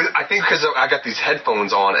screaming. But I think because I got these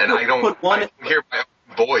headphones on, and I don't hear my own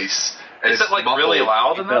voice. And Is it's it like muffled. really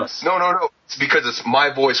loud in this? No. It's because it's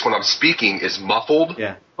my voice when I'm speaking is muffled.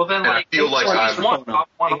 Yeah. Well then, And I like, feel like just I'm- one off,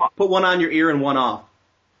 one off. Put one on your ear and one off.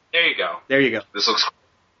 There you go. There you go. This looks.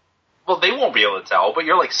 Well, they won't be able to tell, but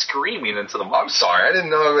you're like screaming into the mic. I'm sorry, I didn't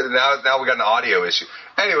know. Now we got an audio issue.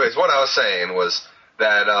 Anyways, what I was saying was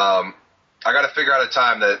that I got to figure out a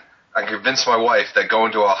time that I can convince my wife that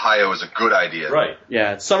going to Ohio is a good idea. Right.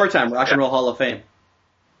 Yeah, it's summertime. Rock and Roll Hall of Fame.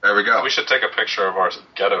 There we go. We should take a picture of our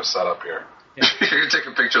ghetto setup here. You're going to take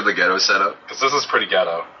a picture of the ghetto setup? Because this is pretty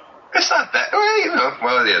ghetto. It's not that.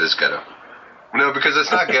 Well, yeah, it is ghetto. No, because it's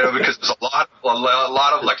not ghetto because there's a lot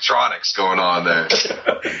of electronics going on there.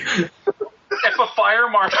 If a fire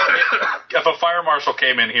marshal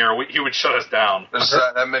came in here, he would shut us down. There's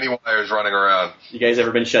that many wires running around. You guys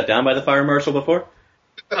ever been shut down by the fire marshal before?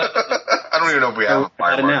 I don't even know if we have a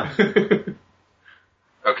fire marshal.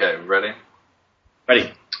 Okay, ready?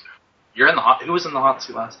 Ready. You're in the hot. Who was in the hot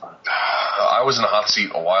seat last time? I was in the hot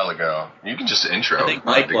seat a while ago. You can just intro. I think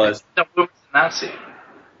Mike was. No, who was in that seat?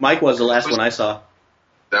 Mike was the last one I saw.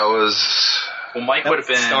 That was. Well, Mike That would have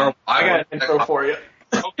was been. Star- I got an intro for you.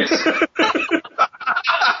 Okay.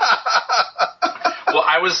 Well,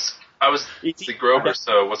 I was the Grover,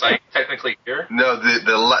 so was I technically here? No,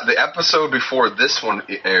 the episode before this one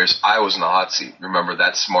airs, I was in the hot seat. Remember,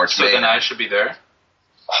 that's March So May. then I should be there.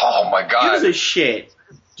 Oh my god! Gives a shit.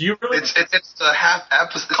 Do you really? It's a half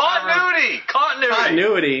episode.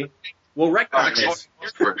 Continuity. We'll record this.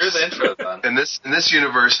 You're the intro then. In this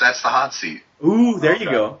universe, that's the hot seat. Ooh, there you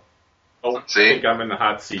go. Oh, I See? think I'm in the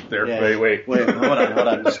hot seat there. Yeah. Wait. Hold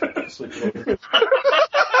on. Just switch over.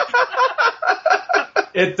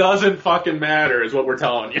 It doesn't fucking matter, is what we're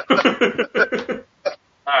telling you. All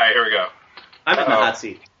right, here we go. I'm in the hot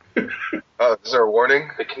seat. Oh, is there a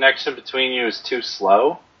warning? The connection between you is too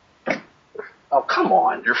slow. Oh, come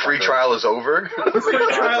on. Your free trial is over. Free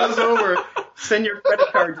trial is over. Send your credit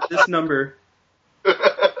card to this number.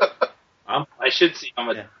 I should see how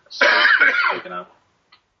much taken up.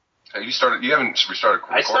 You haven't restarted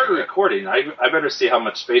recording. I started yet. recording. I better see how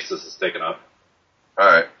much space this is taking up. All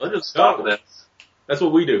right. Let's just Stop go. this. That's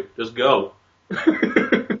what we do. Just go.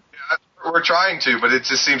 We're trying to, but it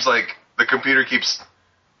just seems like the computer keeps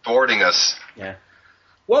thwarting us. Yeah.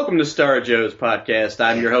 Welcome to Star Joe's podcast.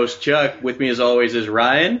 I'm your host, Chuck. With me, as always, is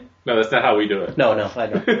Ryan. No, that's not how we do it. No, I know.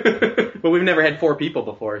 But we've never had 4 people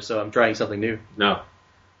before, so I'm trying something new. No.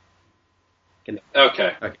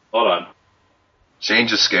 Okay. Hold on.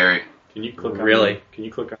 Change is scary. Can you click on Really? Can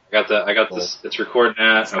you click on I got this. It's recording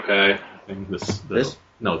at. Okay. this? This?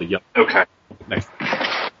 No, the yellow. Okay. Next. All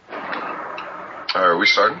right, are we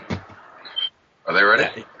starting? Are they ready?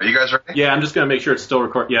 Are you guys ready? Yeah, I'm just gonna make sure it's still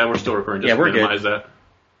recording. Yeah, we're still recording. Just Yeah, we're minimize that.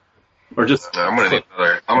 Or just. I'm gonna need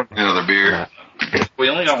another beer. We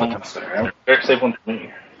only got one upstairs. Eric saved one for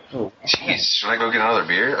me. Jeez, should I go get another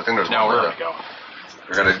beer? I think there's Now one we're more.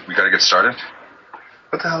 gonna go. We gotta get started.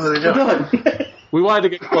 What the hell are they doing? We wanted to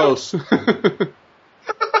get close. There we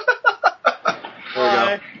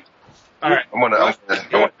go. All right. I'm gonna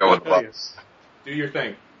go with the Bucks. Do your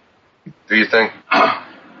thing. Do you think? All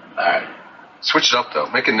right. Switch it up though.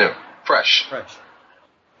 Make it new, fresh,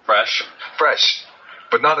 Fresh.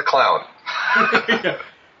 but not a clown.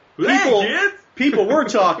 People we're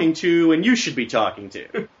talking to and you should be talking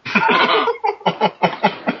to.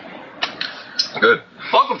 Good.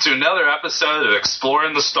 Welcome to another episode of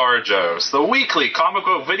Exploring the Star Joes, the weekly comic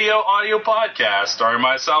book video audio podcast starring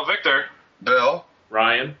myself, Victor. Bill.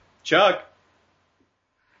 Ryan. Chuck.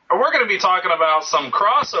 And we're going to be talking about some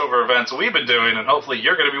crossover events we've been doing, and hopefully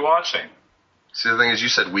you're going to be watching. See, the thing is, you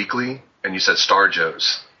said weekly and you said Star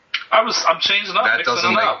Joes. I'm changing up, That mixing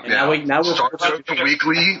doesn't it make. up. Yeah. Now we're Star Joes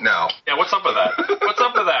weekly. No. Yeah, what's up with that? What's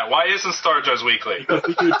up with that? Why isn't Star Joes weekly? Because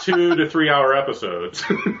we do 2 to 3 hour episodes.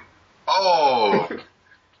 Oh.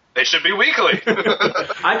 They should be weekly.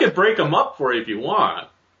 I could break them up for you if you want.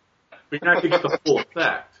 But you're not going to get the full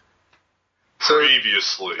effect. So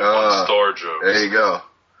Previously on Star Joes. there you go.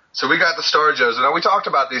 So we got the Star Joes, and we talked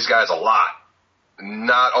about these guys a lot.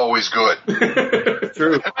 Not always good.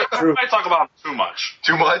 True. I talk about them too much.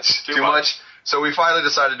 Too much? Too much. So we finally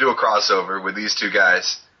decided to do a crossover with these two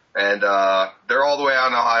guys. And they're all the way out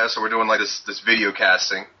in Ohio, so we're doing like this video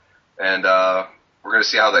casting. And we're going to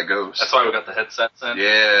see how that goes. That's why we got the headsets in.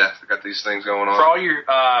 Yeah, we got these things going on. For all your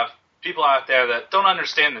people out there that don't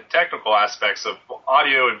understand the technical aspects of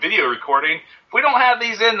audio and video recording, if we don't have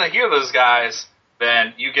these in to hear those guys,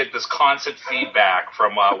 then you get this constant feedback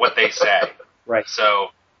from what they say. Right. So,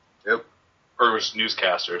 Yep. or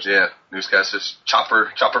newscasters. Yeah, newscasters.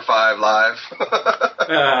 Chopper 5 live.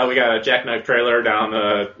 We got a jackknife trailer down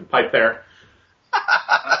the pipe there.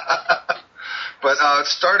 But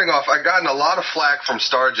starting off, I've gotten a lot of flack from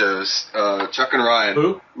Star Joes, Chuck and Ryan.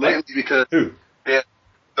 Who? Lately because... Who? Yeah,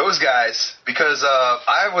 those guys, because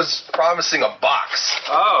I was promising a box.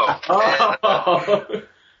 Oh.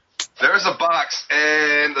 There's a box,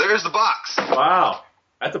 and there's the box. Wow.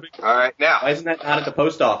 That's a big. All right, now, Why isn't that not at the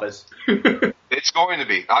post office? it's going to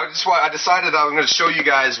be. I decided I'm going to show you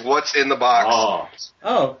guys what's in the box. Oh.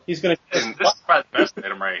 Oh, he's going to... And- This is probably the best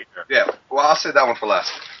item right here. Yeah, well, I'll save that one for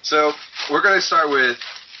last. So, we're going to start with,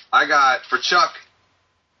 for Chuck,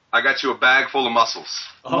 I got you a bag full of muscles.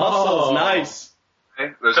 Muscles, nice.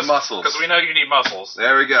 Okay? There's muscles. Because we know you need muscles.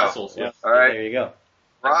 There we go. Muscles, yeah. All right. There you go.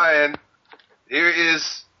 Ryan, here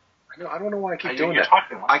is... I don't know why I keep doing You're that.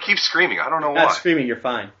 talking like I keep screaming. I don't know Not why. screaming, you're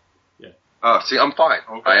fine. Oh, see, I'm fine.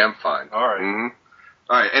 Okay. I am fine. All right. Mm-hmm.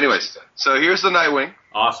 All right, anyways. So here's the Nightwing,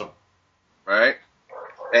 Awesome. right?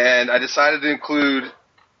 And I decided to include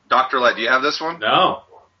Dr. Light. Do you have this one? No.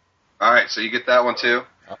 All right, so you get that one too.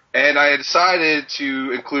 And I decided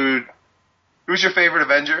to include... Who's your favorite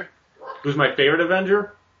Avenger? Who's my favorite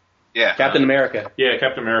Avenger? Yeah. Captain America. Yeah,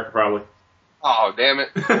 Captain America, probably. Oh, damn it.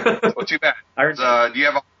 Well, too bad. Iron Do you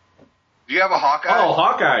have a Hawkeye? Oh,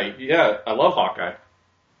 Hawkeye. Yeah, I love Hawkeye.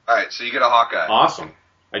 All right, so you get a Hawkeye. Awesome.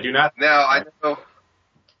 I do not. Now, I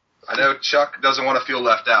know Chuck doesn't want to feel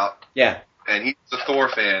left out, Yeah. and he's a Thor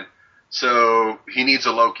fan, so he needs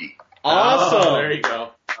a Loki. Awesome. Oh, there you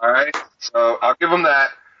go. All right, so I'll give him that.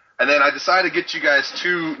 And then I decided to get you guys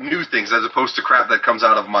 2 new things as opposed to crap that comes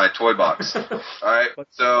out of my toy box. All right,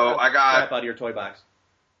 so I Crap got out of your toy box.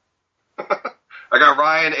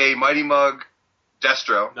 Ryan a Mighty Mug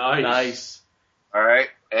Destro. Nice. All right,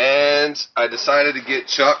 and I decided to get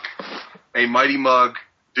Chuck a Mighty Mug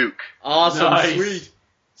Duke. Awesome. Nice. Sweet.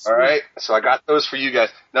 All right, so I got those for you guys.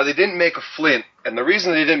 Now they didn't make a Flint, and the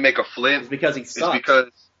reason they didn't make a Flint It's because he is sucks.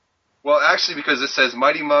 because it says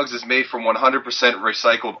Mighty Mugs is made from 100%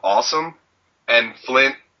 recycled awesome, and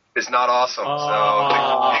Flint is not awesome. Oh.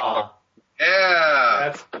 So yeah,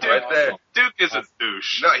 That's right there. Duke is a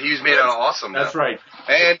douche. No, he was made out of awesome. That's though. right.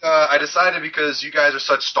 And I decided, because you guys are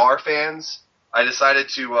such Star fans, I decided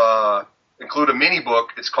to include a mini book.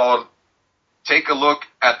 It's called "Take a Look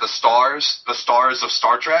at the Stars of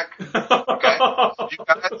Star Trek." Okay, you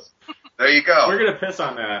guys, there you go. We're going to piss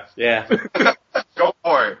on that. Yeah. Go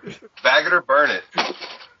for it. Bag it or burn it.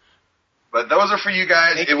 But those are for you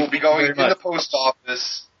guys. Thank It will you be going very in the much. post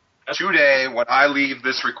office today when I leave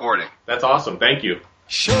this recording. That's awesome. Thank you.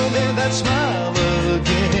 Show me that smile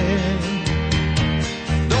again.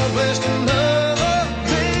 Don't waste another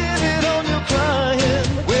minute on your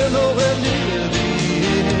crying.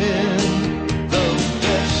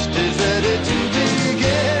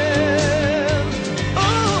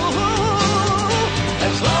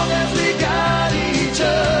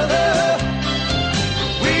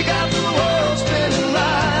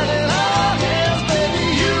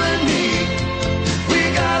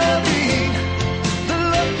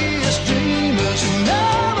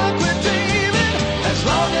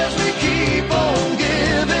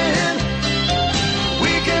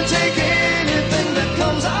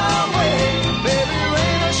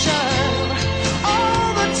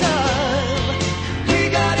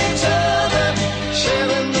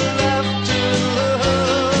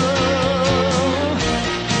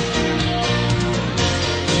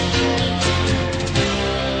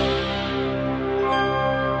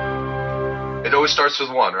 It always starts with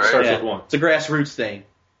one, right? Starts with one. It's a grassroots thing.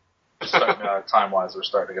 Time-wise, we're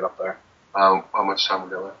starting to get up there. How much time we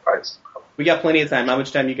got left? All right. We got plenty of time. How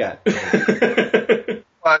much time you got?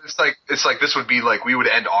 Well, it's like this would be like we would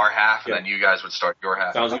end our half, and then you guys would start your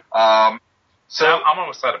half. Sounds good. So I'm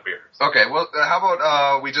almost out of beer. okay, well, how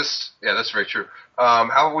about we just that's very true. How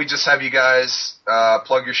about we just have you guys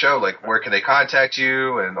plug your show? Like, where can they contact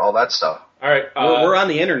you and all that stuff? All right. We're on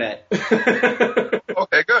the internet.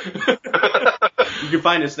 Okay, good. You can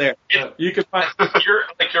find us there. You can find.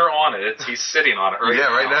 You're on it. He's sitting on it right Yeah,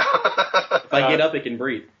 now. right now. If I get up, it can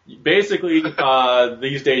breathe. Basically,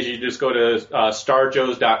 these days you just go to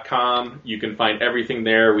starjoes.com. You can find everything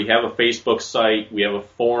there. We have a Facebook site. We have a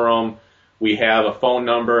forum. We have a phone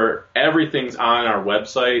number. Everything's on our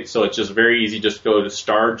website, so it's just very easy. Just go to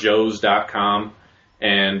starjoes.com,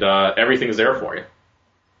 and everything's there for you.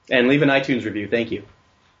 And leave an iTunes review. Thank you.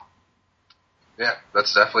 Yeah,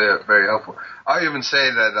 that's definitely very helpful. I even say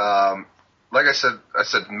that, like I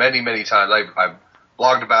said many, many times, I've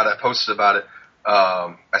blogged about it, posted about it.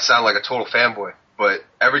 I sound like a total fanboy, but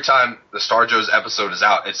every time the Star Joe's episode is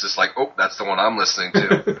out, it's just like, oh, that's the one I'm listening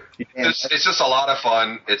to. It's just a lot of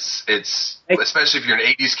fun. It's especially if you're an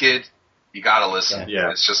 80s kid, you gotta listen. Yeah.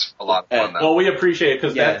 It's just a lot of fun. Well, we appreciate it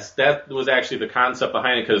because Yeah. that was actually the concept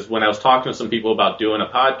behind it. Because when I was talking to some people about doing a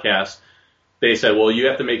podcast, they said, well, you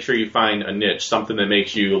have to make sure you find a niche, something that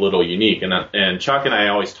makes you a little unique. And Chuck and I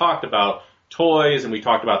always talked about toys, and we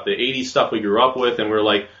talked about the 80s stuff we grew up with, and we're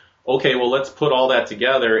like, okay, well, let's put all that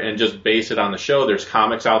together and just base it on the show. There's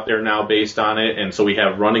comics out there now based on it, and so we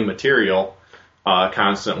have running material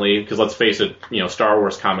constantly, because let's face it, Star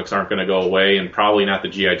Wars comics aren't going to go away, and probably not the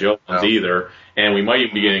G.I. Joe ones either, and we might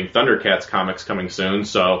even be getting Thundercats comics coming soon,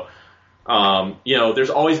 so... there's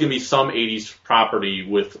always going to be some 80s property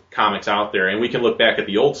with comics out there, and we can look back at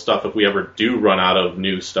the old stuff if we ever do run out of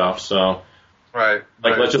new stuff. So, Right.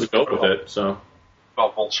 let's just go with it. So,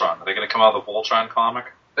 About Voltron. Are they going to come out with the Voltron comic?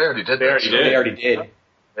 They already did. They already that. did. They already did.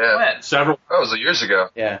 Yeah. When? several. That was years ago.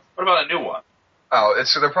 Yeah. What about a new one? Oh,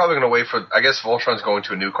 they're probably going to wait for. I guess Voltron's going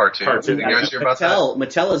to a new cartoon. Cartoon. Did you guys hear about that?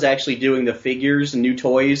 Mattel is actually doing the figures and new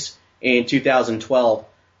toys in 2012.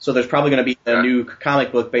 So there's probably going to be a new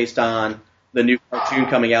comic book based on the new cartoon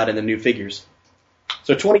coming out and the new figures.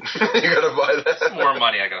 So 20. You gotta buy that. More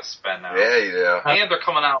money I got to spend now. Yeah, you do. And they're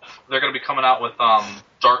coming out. They're going to be coming out with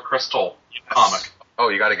Dark Crystal comic. Oh,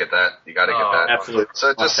 you gotta get that. You gotta get that. Absolutely. So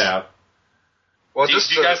Must just. have. Well, Do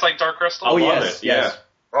just. you guys like Dark Crystal? Oh, Love yes, it. Yeah. yes.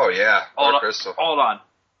 Oh yeah. Hold Dark on. Crystal. Hold on.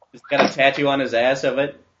 He's got a tattoo on his ass of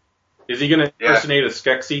it. Is he going to Yeah. impersonate a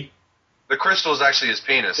Skeksis? The crystal is actually his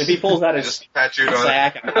penis. If he pulls out He his just tattooed on it.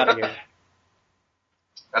 sack, I'm out of here.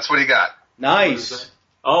 That's what he got. Nice.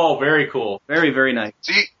 Oh, very cool. Very, very nice.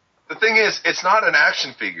 See, the thing is, it's not an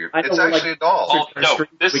action figure. I know, It's we're actually like- a doll. Oh, no,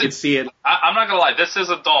 this we is- can see it. I'm not going to lie. This is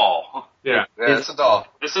a doll. Yeah. Yeah, it's a doll.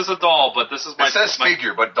 This is a doll, but this is my. It says my-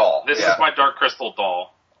 figure, but doll. This yeah. is my Dark Crystal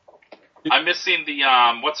doll. I'm missing the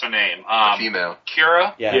what's her name? Female.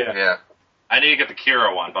 Kira. Yeah. Yeah. I need to get the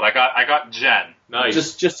Kira one, but I got Jen.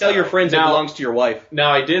 Nice. Just tell your friends it Now- belongs to your wife.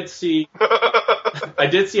 Now, I did see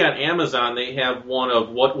on Amazon they have one of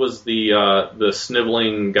what was the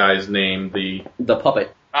sniveling guy's name? The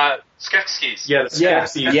puppet. Skeksis. The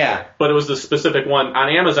Skeksis. Yeah. But it was the specific one on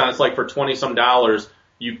Amazon. It's like for $20-some.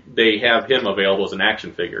 They have him available as an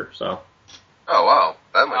action figure. So Oh wow,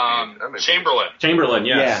 that might be. Chamberlain. Chamberlain,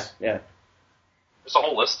 yes. Yeah. There's a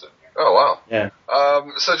whole list in here. Oh wow. Yeah.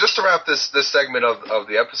 So just to wrap this segment of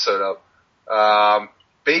the episode up,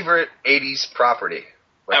 favorite '80s property.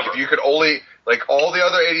 Like Ever. if you could only all the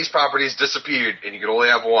other '80s properties disappeared and you could only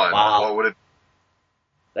have one, Wow. what would it?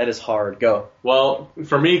 That is hard. Go. Well,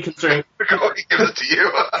 for me, considering Give it to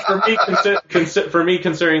you. for me,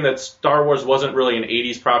 considering that Star Wars wasn't really an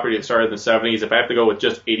 '80s property, it started in the '70s. If I have to go with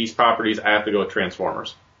just '80s properties, I have to go with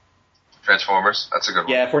Transformers. Transformers. That's a good one.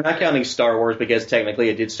 Yeah, if we're not counting Star Wars, because technically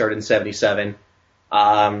it did start in 77.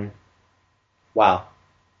 Wow.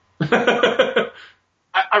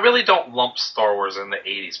 I really don't lump Star Wars in the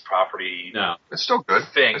 80s property No. It's still good.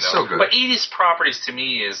 thing, It's though. still good. But 80s properties to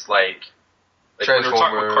me is like when we're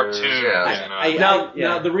talking about Transformers, cartoons. yeah. You know,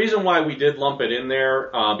 Now, the reason why we did lump it in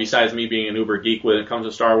there, besides me being an uber geek when it comes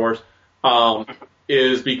to Star Wars,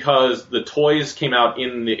 is because the toys came out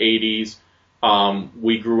in the 80s.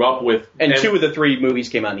 We grew up with... And 2 of the 3 movies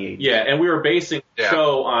came out in the 80s. Yeah, and we were basing the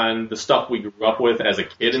show on the stuff we grew up with as a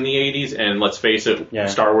kid in the 80s, and let's face it, Yeah.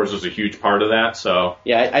 Star Wars was a huge part of that, so...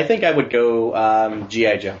 Yeah, I think I would go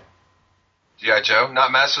G.I. Joe. G.I. Joe,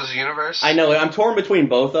 not Masters of the Universe. I know, I'm torn between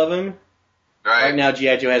both of them. Right. Right now,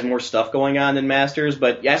 G.I. Joe has more stuff going on than Masters,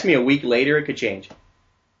 but you ask me a week later, it could change.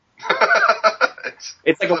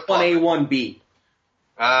 It's like a 1A, 1B.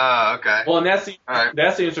 Ah, okay. Well, and that's Alright.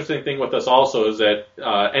 the interesting thing with us also is that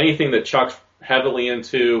anything that Chuck's heavily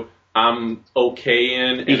into, I'm okay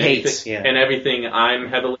in. He and hates, anything, yeah. and everything I'm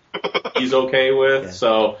heavily, he's okay with. Yeah.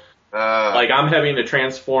 So, like, I'm heavy into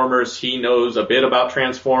Transformers. He knows a bit about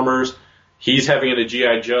Transformers. He's heavy into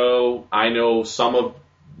G.I. Joe. I know some of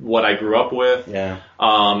what I grew up with. Yeah.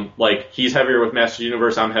 Like, he's heavier with Masters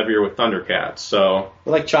Universe. I'm heavier with Thundercats. So,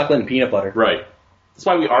 We're like chocolate and peanut butter. right. That's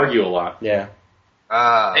why we argue a lot. Yeah.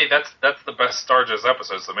 Hey, that's the best Star Joe's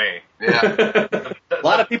episodes to me. Yeah. A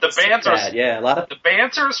lot of people the say banter's that. Yeah, a lot of the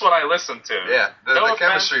banter's what I listen to. Yeah. The No offense.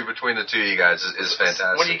 chemistry between the two of you guys is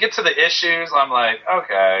fantastic. When you get to the issues, I'm like,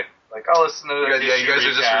 okay, like I'll listen to the you guys are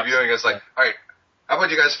just recaps. reviewing. It's like, all right, how about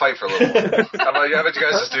you guys fight for a little while? how about you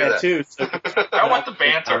guys just do that? too. So I want the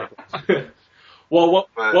banter. Well,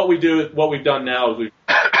 But- what we've done now is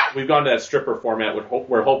we've gone to that stripper format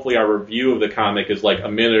where hopefully our review of the comic is like a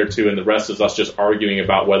minute or two, and the rest is us just arguing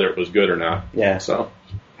about whether it was good or not. yeah. So,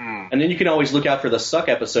 And then you can always look out for the suck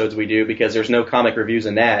episodes we do because there's no comic reviews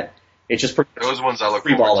in that. It's just Those ones I look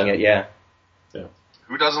free forward balling to. it. Yeah.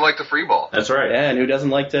 Who doesn't like the free ball? that's right. Yeah, and who doesn't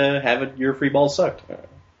like to have your free ball sucked?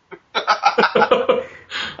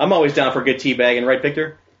 I'm always down for good teabagging, right,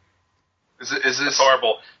 Victor? Is this? It's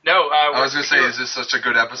horrible. No, I was gonna say, is this such a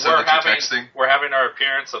good episode we're that you're having texting? we're having our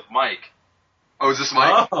appearance of Mike. Oh, is this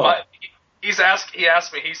Mike? Oh. But he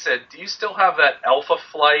asked me. He said, "Do you still have that Alpha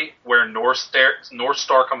flight where North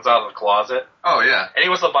Star comes out of the closet?" Oh, yeah. And he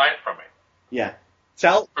wants to buy it from me. Yeah.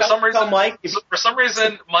 Tell some reason- Mike. If For some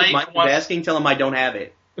reason, Mike Mike is wants asking, tell him I don't have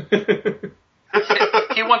it.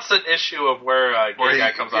 he wants an issue of where Where gay he,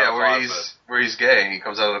 guy comes out of the where closet. he's gay and he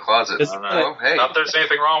comes out of the closet. Just- I don't Oh, know. hey. Not that there's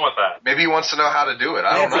anything wrong with that. Maybe he wants to know how to do it.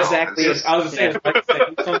 I don't That's know. exactly It's just- I was just saying, Mike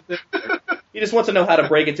saying something. He just wants to know how to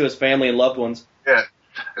break it to his family and loved ones. yeah,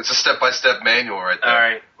 it's a step-by-step manual right there. All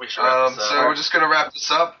right, we should wrap this So up. we're just gonna wrap this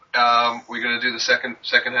up. We're gonna do the second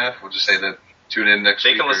half. We'll just say that tune in next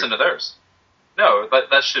They week. can listen to theirs. No,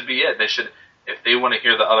 that should be it. They should, if they want to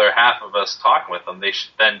hear the other half of us talking with them, they should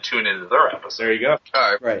then tune into their episode. There you go. All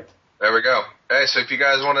right, Right. there we go. Hey, so if you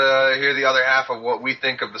guys want to hear the other half of what we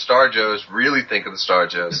think of the Star Joes, really think of the Star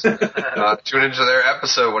Joes, tune into their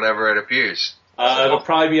episode whenever it appears. It'll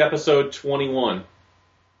probably be episode 21.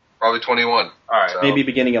 Probably 21. All right. So, Maybe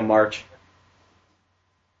beginning of March.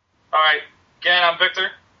 All right. Again, I'm Victor,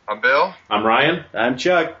 I'm Bill. I'm Ryan. I'm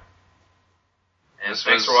Chuck. and This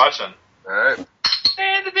thanks was- for watching. All right. Is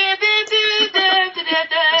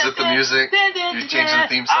it the music? You changing the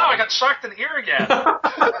theme Oh, song? I got shocked in the ear again.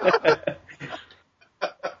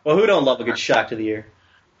 Well, who don't love a good shock to the ear?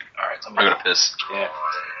 All right, I'm gonna piss. Yeah.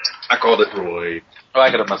 I called it Roy. Oh, I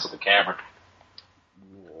gotta mess with the camera.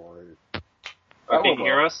 Can you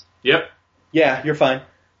hear us? Yep. Yeah, you're fine.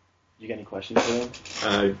 You got any questions for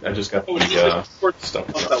him? I just got the stuff.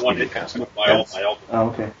 That one that passed by all my elbow. Oh,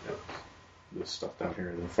 okay. This stuff down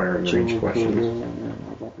here, the firing range questions.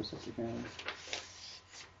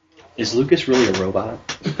 Is Lucas really a robot?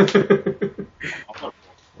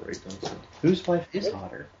 Whose wife is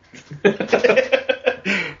hotter?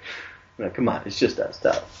 No, come on, it's just us.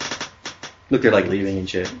 Stop. Look, they're like leaving and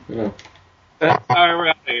shit. Yeah. All right, we're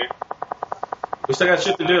out of here. We still got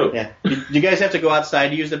shit to do. Yeah. Do you guys have to go outside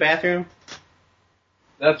to use the bathroom?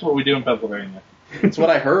 That's what we do in Pennsylvania. That's what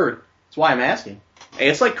I heard. That's why I'm asking. Hey,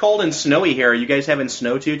 it's like cold and snowy here. Are you guys having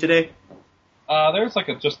snow too today? There's like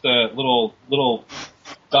just a little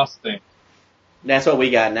dust thing. That's what we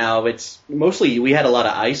got now. It's mostly we had a lot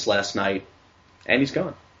of ice last night, and he's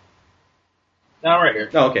gone. Now right here.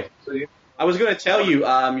 Oh, okay. So you, I was going to tell you,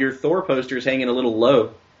 your Thor poster is hanging a little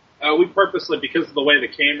low. we purposely, because of the way the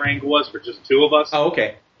camera angle was for just two of us, Oh,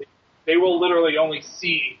 okay. they will literally only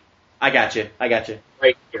see I got you.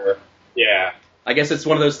 right here. Yeah. I guess it's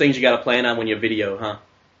one of those things you got to plan on when you video, huh?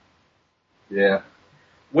 Yeah.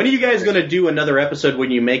 When are you guys going to do another episode when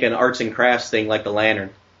you make an arts and crafts thing like the lantern?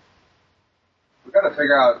 We got to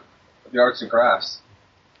figure out the arts and crafts.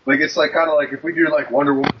 Like, it's like kind of like if we do like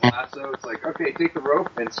Wonder Woman lasso, it's like, okay, take the rope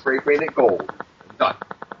and spray paint it gold. Done.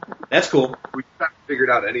 That's cool. We haven't figured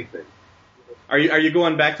out anything. Are you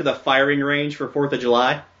going back to the firing range for 4th of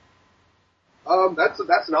July? That's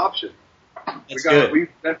an option. That's good. We've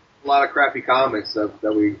done a lot of crappy comics that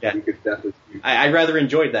we could definitely do. I rather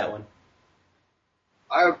enjoyed that one.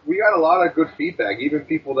 We got a lot of good feedback. Even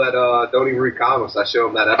people that don't even read comics, I show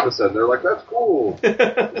them that episode, and they're like, "That's cool."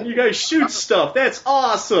 You guys shoot stuff. That's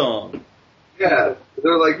awesome. Yeah,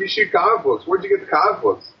 they're like, "You shoot comic books. Where'd you get the comic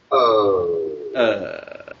books?"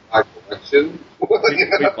 My collection. We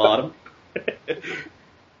bought them.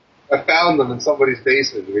 I found them in somebody's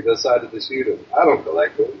basement, and we decided to shoot them. I don't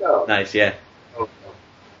collect them. No. Nice, yeah. Oh,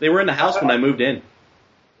 They were in the house when I moved in.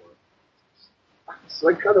 So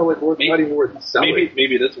I kind of like not even worth selling.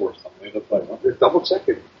 Maybe it is worth something. That's what I want. Just double check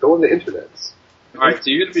it. Go on the internet. All right, so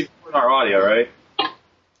you're going to be recording our audio, right?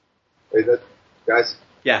 Hey, that guys.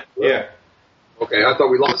 Yeah. Yeah. Okay, I thought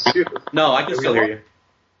we lost you. No, I can still hear you.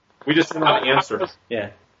 We just didn't have an answer. Yeah.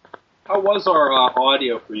 How was our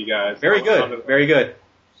audio for you guys? Very good. Very good. As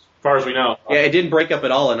far as we know. Yeah, it didn't break up at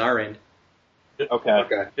all on our end.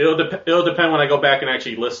 Okay. It'll depend when I go back and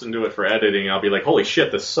actually listen to it for editing. I'll be like, holy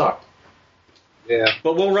shit, this sucked. Yeah.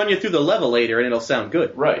 But we'll run you through the level later, and it'll sound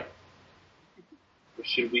good. Right.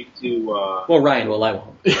 Should we do... Well, Ryan will. I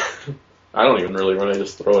won't. I don't even really run it. I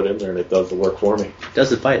just throw it in there and it does the work for me. It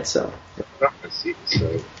does it by itself. I'm not going to see this,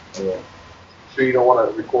 so... Yeah. Sure you don't want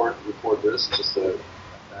to record this, just to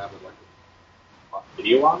have it like a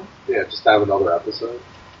video on? Yeah, just have another episode.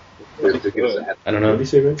 To give us a head. I don't know. What did you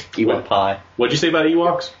say, man? Ewok pie. What'd you say about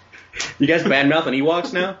Ewoks? You guys badmouth on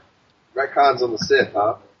Ewoks now? Retcons on the Sith,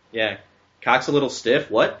 huh? Yeah. Cock's a little stiff.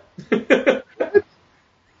 What? What are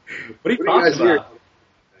you What talking guys hear? about?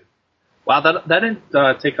 Wow, that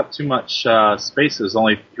didn't take up too much space. It was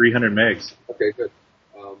only 300 megs. Okay, good.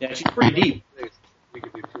 Yeah, she's pretty deep. We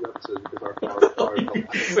could do 2 episodes because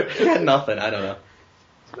our Got nothing. I don't know.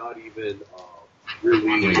 it's not even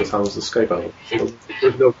really. I guess how was the Skype out?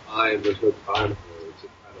 There's no time. There's no time for it. It's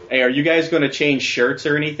just kind of Hey, are you guys going to change shirts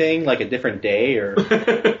or anything? Like a different day? Or No,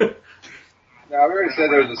 we already said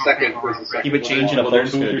there was a second. keep it changing a Well, they're phone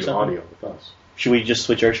just going booth to or do something? audio with us. Should we just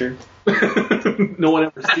switch our shirt? No one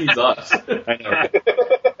ever sees us. I know.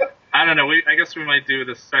 I don't know. I guess we might do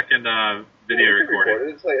the second video recording.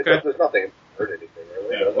 It's like, there's nothing. Heard anything.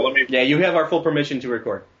 Really. Yeah, well, let me. Yeah, you have our full permission to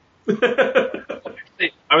record.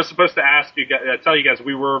 I was supposed to ask you guys, tell you guys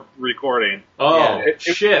we were recording. Oh, Yeah.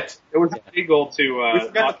 shit. It was illegal to. We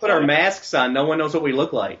forgot to put our masks on. No one knows what we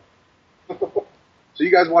look like. So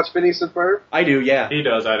you guys watch Phineas and Ferb? I do, yeah. He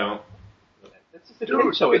does, I don't.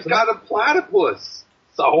 Dude, it's got a platypus.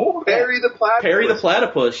 So Perry the platypus. Perry the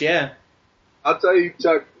Platypus, yeah. I'll tell you,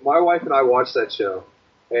 Chuck. My wife and I watched that show,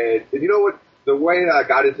 and you know what? The way I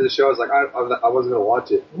got into the show, I was like, I wasn't going to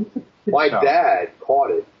watch it. My dad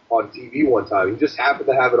caught it on TV one time. He just happened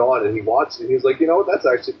to have it on, and he watched it. And he was like, you know what? That's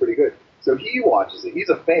actually pretty good. So he watches it. He's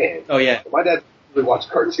a fan. Oh, yeah. My dad really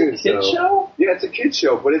watched cartoons. Kid so. show? Yeah, it's a kid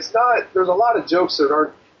show, but it's not. There's a lot of jokes that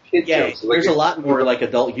aren't kid Yeah, jokes. there's a lot more like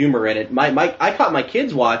adult humor in it. I caught my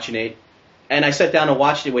kids watching it, and I sat down and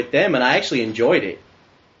watched it with them, and I actually enjoyed it.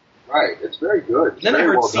 Right, it's very good. It's Then I very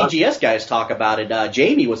heard well done. CGS guys talk about it.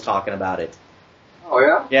 Jamie was talking about it. Oh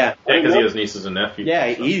yeah. Yeah. Yeah, because he has nieces and nephews. Yeah,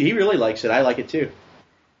 he really likes it. I like it too.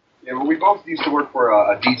 Yeah, well, we both used to work for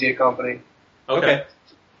a DJ company. Okay.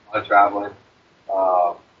 On traveling,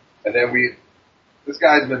 and then this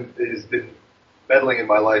guy's been meddling in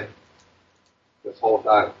my life this whole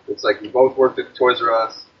time. It's like we both worked at Toys R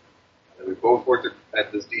Us, and we both worked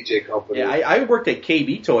at this DJ company. Yeah, I worked at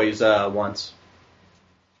KB Toys once.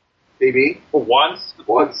 Maybe Once?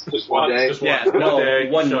 just one day. Just Yeah, one no, day,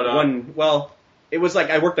 showed up. well, it was like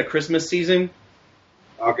I worked the Christmas season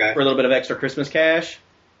Okay. for a little bit of extra Christmas cash,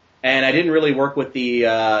 and I didn't really work with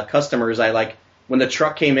the customers. When the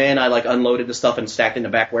truck came in, I unloaded the stuff and stacked in the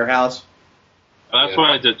back warehouse. That's what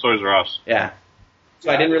I did Toys R Us. Yeah. So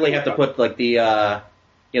I didn't really have to put the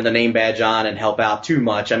name badge on and help out too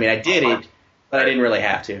much. I mean, I did it, but I didn't really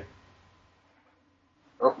have to.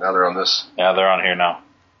 Oh, now they're on this. Yeah, they're on here now.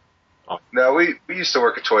 No, we used to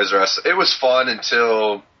work at Toys R Us. It was fun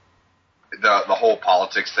until the whole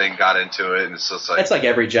politics thing got into it, and it's just like That's like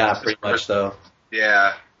every job, pretty much, though.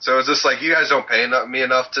 yeah. So it's just like you guys don't pay me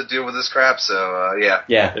enough to deal with this crap. So yeah.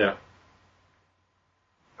 Yeah. Yeah.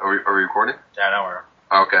 Are we recording? Yeah, no, we're.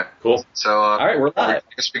 Oh, okay. Cool. So All right, we're I live.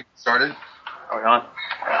 guess we started. Are we on?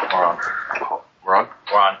 We're on. We're on.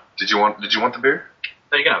 We're on. Did you want the beer?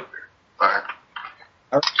 So you can have a beer. All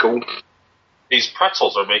right. Cool. These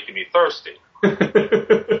pretzels are making me thirsty.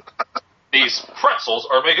 These pretzels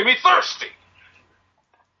are making me thirsty.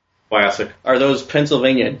 Classic. Are those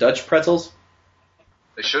Pennsylvania Dutch pretzels?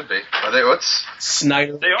 They should be. Are they? What's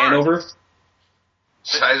Snyder, They are. Hanover?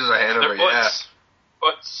 sizes of Hanover? They're Yeah.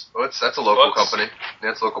 Butts. What's that's a local Utz. company.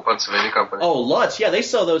 Yeah, it's a local Pennsylvania company. Oh, Lutz. Yeah, they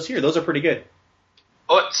sell those here. Those are pretty good.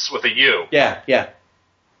 Utz with a U. Yeah. Okay.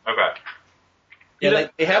 Yeah,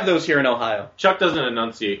 they have those here in Ohio. Chuck doesn't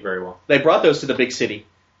enunciate very well. They brought those to the big city.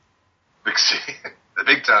 Big C. The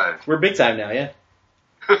big time. We're big time now, yeah.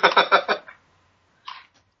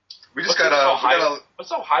 We just got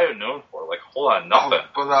What's Ohio known for? Like, whole lot of nothing.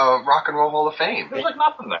 with Rock and Roll Hall of Fame. There's like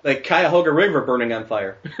nothing there. Like Cuyahoga River burning on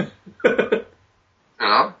fire. You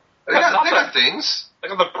know, they got things.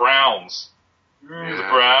 Look at the Browns. The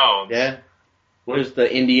Browns. Yeah. There's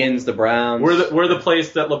the Indians, the Browns. We're the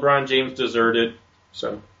place that LeBron James deserted.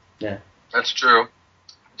 So yeah, that's true.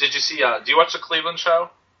 Did you see? Do you watch the Cleveland show?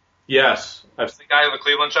 yes, The guy on the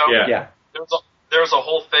Cleveland show. Yeah. There was a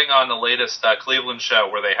whole thing on the latest Cleveland show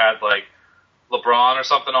where they had like LeBron or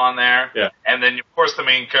something on there. Yeah. And then of course the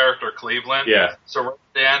main character Cleveland. Yeah. So right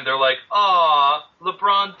at the end they're like, "Aw,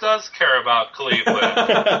 LeBron does care about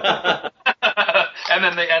Cleveland." And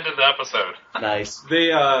then they ended the episode. Nice.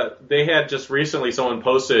 They had just recently someone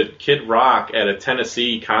posted Kid Rock at a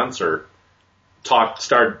Tennessee concert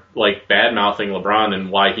started like bad mouthing LeBron and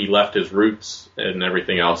why he left his roots and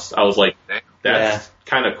everything else. I was like, that's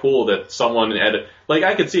kind of cool that someone like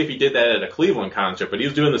I could see if he did that at a Cleveland concert, but he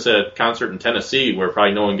was doing this at a concert in Tennessee where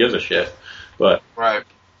probably no one gives a shit. But right.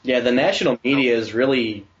 Yeah, the national media is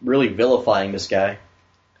really, really vilifying this guy.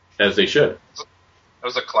 As they should. That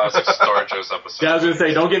was a classic Star Joe's episode. Yeah, I was going to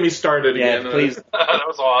say, don't get me started again. Yeah, please. That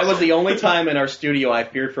was awesome. That was the only time in our studio I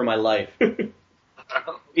feared for my life.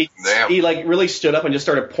 He like really stood up and just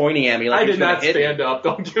started pointing at me. Like I he did was gonna not hit me. stand up.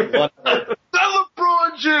 Don't do it.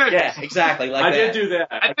 LeBron James! Yeah, exactly. Like I that. did do that.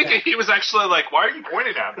 I think he was actually like, "Why are you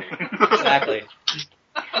pointing at me?" Exactly.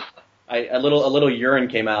 A little urine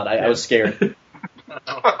came out. I was scared.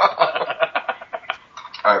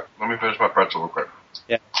 Alright, let me finish my pretzel real quick.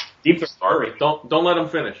 Yeah. Deep throat. Hurry. Don't let him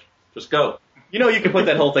finish. Just go. You know you can put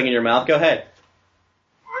that whole thing in your mouth. Go ahead.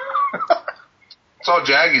 It's all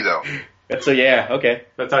jaggy though. So yeah, okay.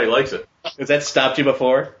 That's how he likes it. Has that stopped you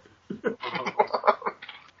before?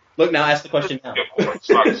 Look, now ask the question now.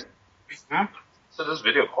 So this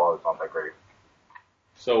video quality is not that great.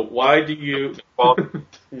 So why do you? Well,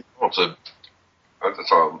 it's a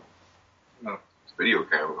video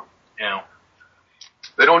camera. Yeah.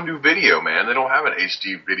 They don't do video, man. They don't have an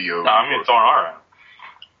HD video. No, I mean it's on our end.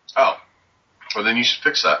 Oh. Well, then you should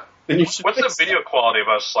fix that. What's the video quality of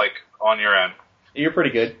us like on your end? You're pretty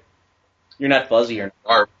good. You're not fuzzy or.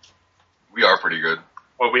 We are pretty good.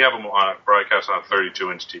 Well, we have them on broadcast on a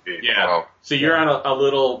 32-inch TV. Yeah. Oh. So you're on a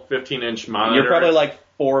little 15-inch monitor. You're probably like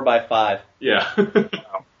 4x5. Yeah.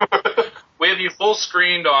 We have you full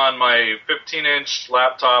screened on my 15-inch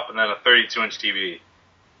laptop and then a 32-inch TV.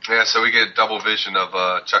 Yeah, so we get double vision of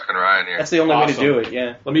Chuck and Ryan here. That's the only way to do it.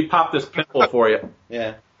 Yeah. Let me pop this pimple for you.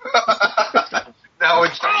 Yeah. Now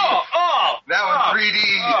it's in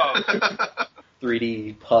 3D.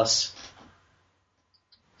 3D pus.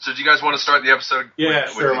 So do you guys want to start the episode? Yeah,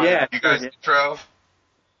 with sure. Yeah. You guys intro.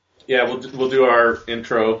 Yeah, we'll do our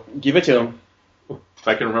intro. Give it to him. If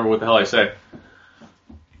I can remember what the hell I say.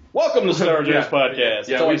 Welcome to Star Joe's Yeah. podcast.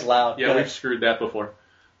 Yeah, It's always loud. Yeah, Go we've ahead. screwed that before.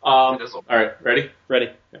 All right, ready? Ready.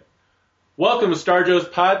 Welcome to Star Joe's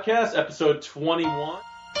podcast, episode 21.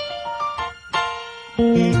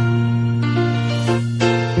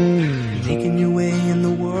 Making your way in the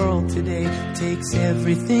world today takes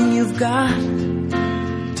everything you've got.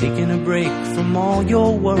 Taking a break from all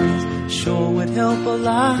your worries sure would help a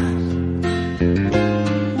lot.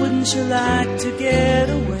 Wouldn't you like to get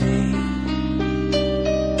away?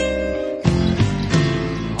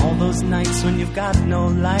 All those nights when you've got no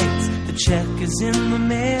lights, the check is in the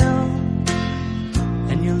mail,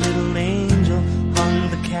 and your little angel hung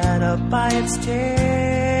the cat up by its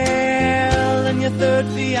tail, and your third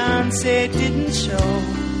fiance didn't show.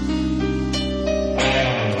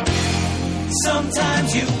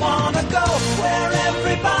 Sometimes you wanna go where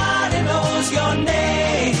everybody knows your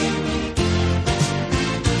name,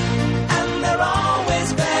 and they're always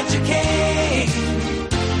glad you came.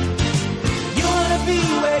 You wanna be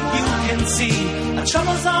where you can see our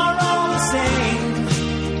troubles are all the same.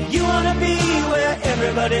 You wanna be where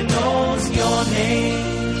everybody knows your name.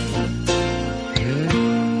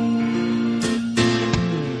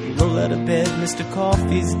 Roll out of bed, Mr.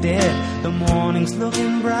 Coffee's dead. The morning's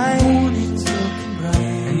looking bright.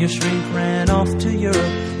 And your shrink ran off to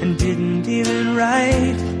Europe and didn't even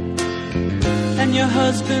write. And your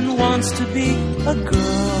husband wants to be a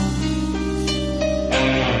girl.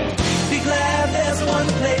 Be glad there's one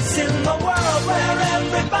place in the world where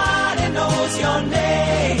everybody knows your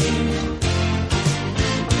name,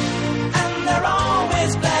 and they're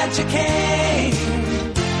always glad you came.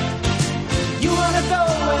 You wanna go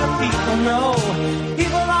where people know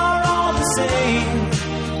people are all the same.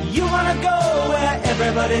 You wanna go where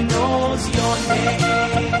everybody knows your name.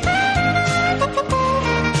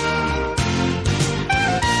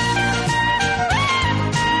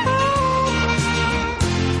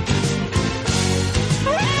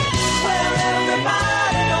 Where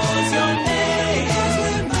everybody knows your name,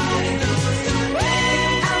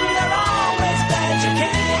 and they're always glad you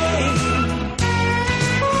came.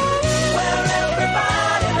 Where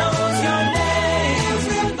everybody knows your name,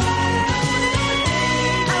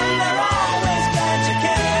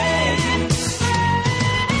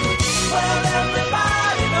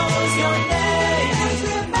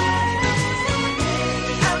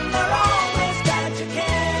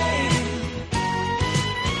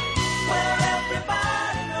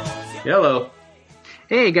 Hello.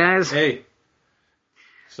 Hey, guys. Hey.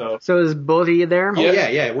 So is both of you there? Oh,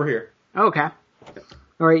 yeah, we're here. Okay.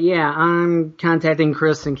 All right, yeah, I'm contacting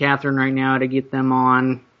Chris and Catherine right now to get them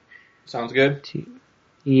on. sounds good.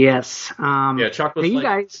 Yes. Yeah, Chuck was hey, like, you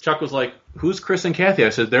guys. Chuck was like, "Who's Chris and Kathy?" I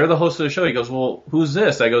said, "They're the hosts of the show." He goes, "Well, who's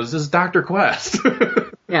this?" I goes, "This is Dr. Quest."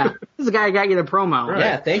 Yeah, this is the guy who got you the promo. Right.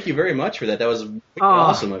 Yeah, thank you very much for that. That was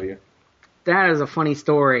awesome of you. That is a funny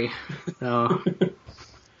story.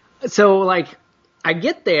 So like, I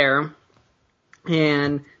get there,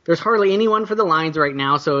 and there's hardly anyone for the lines right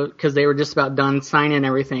now, so because they were just about done signing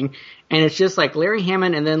everything, and it's just like Larry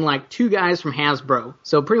Hammond and then like two guys from Hasbro.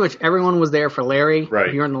 So pretty much everyone was there for Larry. Right.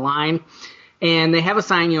 If you're in the line, and they have a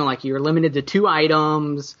sign, like you're limited to 2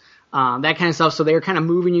 items, that kind of stuff. So they're kind of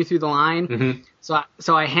moving you through the line. Mm-hmm.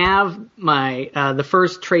 So I have my the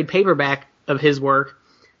first trade paperback of his work.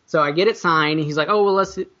 So I get it signed, and he's like, "Oh, well,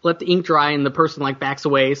 let's let the ink dry," and the person like backs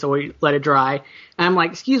away, so we let it dry. And I'm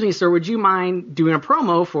like, "Excuse me, sir, would you mind doing a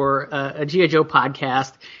promo for a G.I. Joe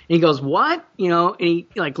podcast?" And he goes, "What?" And he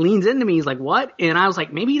like leans into me, he's like, "What?" And I was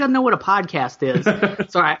like, maybe he doesn't know what a podcast is.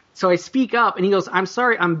 So I speak up, and he goes, "I'm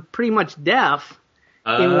sorry, I'm pretty much deaf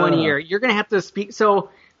in one ear. You're gonna have to speak." So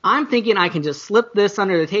I'm thinking I can just slip this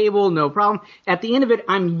under the table, no problem. At the end of it,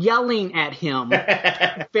 I'm yelling at him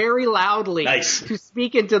very loudly to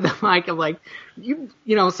speak into the mic. I'm like,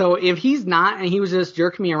 so if he's not and he was just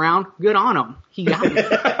jerking me around, good on him. He got me.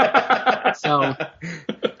 So,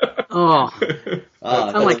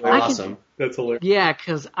 I'm like, awesome. That's hilarious. Yeah,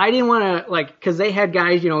 because I didn't want to, because they had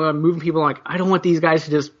guys, moving people, like, I don't want these guys to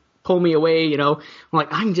just pull me away, I'm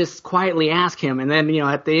like, I can just quietly ask him, and then,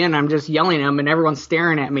 at the end, I'm just yelling at him, and everyone's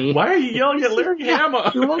staring at me. Why are you yelling at Larry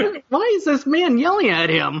Hama? Why is this man yelling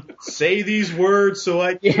at him? Say these words so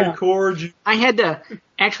I can record you. I had to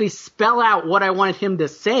actually spell out what I wanted him to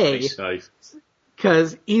say. Nice.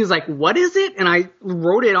 Because he was like, what is it? And I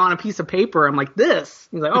wrote it on a piece of paper. I'm like, this.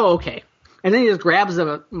 He's like, oh, okay. And then he just grabs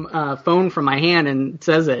a phone from my hand and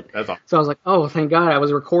says it. That's awesome. So I was like, oh, thank God I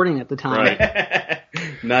was recording at the time. Right.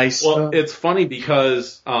 Nice. Well, it's funny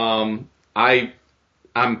because I'm like,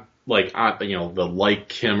 the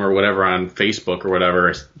like him or whatever on Facebook or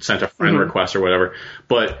whatever, sent a friend request or whatever,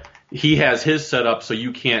 but he has his set up so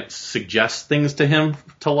you can't suggest things to him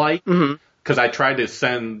to like. Because I tried to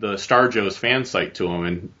send the Star Joe's fan site to him,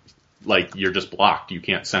 and you're just blocked. You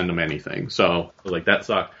can't send him anything. So that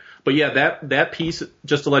sucked. But yeah, that piece,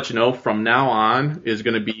 just to let you know, from now on is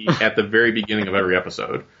going to be at the very beginning of every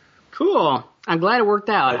episode. Cool. I'm glad it worked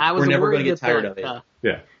out. I was We're never going to get tired of it.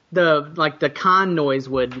 Yeah. The con noise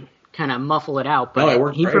would kind of muffle it out, but it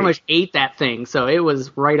worked he great. pretty much ate that thing, so it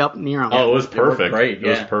was right up near him. Oh, it was perfect. Great, It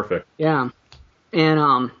was perfect. Yeah.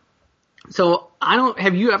 And so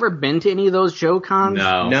have you ever been to any of those Joe cons?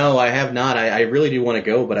 No, I have not. I really do want to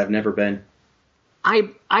go, but I've never been.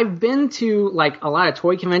 I've been to a lot of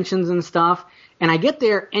toy conventions and stuff, and I get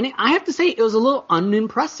there, and I have to say it was a little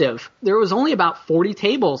unimpressive. There was only about 40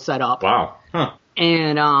 tables set up. Wow. Huh.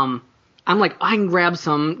 And I'm like, I can grab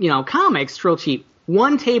some, comics real cheap.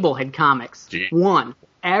 One table had comics. Gee. One.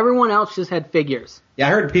 Everyone else just had figures. Yeah,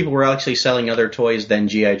 I heard people were actually selling other toys than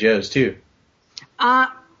G.I. Joes, too.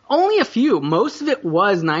 Only a few. Most of it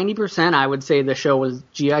was 90%, I would say the show was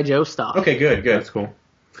G.I. Joe stuff. Okay, good. That's cool.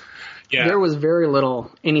 Yeah. There was very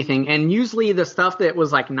little anything. And usually the stuff that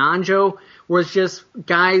was non-Joe was just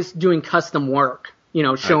guys doing custom work,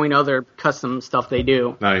 showing other custom stuff they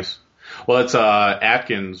do. Nice. Well, it's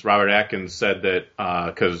Robert Atkins said that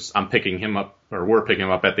because I'm picking him up, or we're picking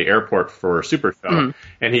him up at the airport for Super Show,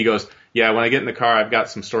 and he goes, yeah, when I get in the car, I've got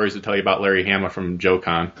some stories to tell you about Larry Hama from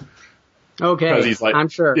JoeCon. Okay, he's like, I'm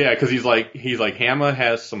sure. Yeah, because he's like Hama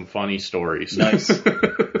has some funny stories. Nice.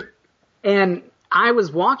 And I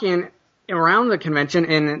was walking around the convention,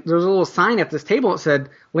 and there was a little sign at this table that said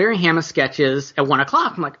Larry Hama sketches at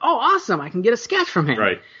 1:00. I'm like, oh, awesome! I can get a sketch from him.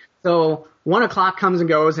 Right. So 1:00 comes and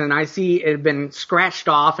goes, and I see it had been scratched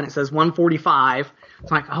off, and it says 1:45.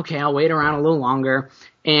 So I'm like, okay, I'll wait around a little longer.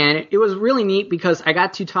 And it was really neat because I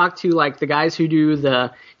got to talk to the guys who do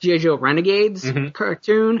the G.I. Joe Renegades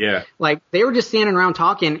cartoon. Yeah. They were just standing around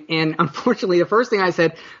talking, and unfortunately the first thing I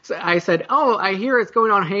said, oh, I hear it's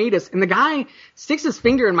going on hiatus. And the guy sticks his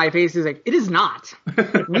finger in my face. He's like, it is not.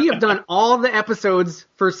 We have done all the episodes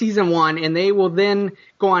for season 1, and they will then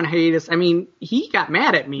go on hiatus. I mean, he got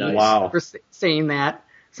mad at me for saying that.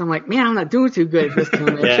 So I'm like, man, I'm not doing too good at this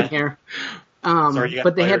convention here. Sorry,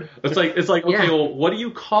 but they had. It's like okay, well, what do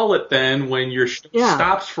you call it then when your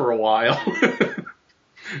stops for a while?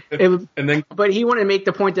 But he wanted to make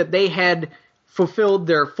the point that they had fulfilled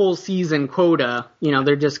their full season quota.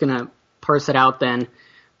 They're just gonna parse it out then.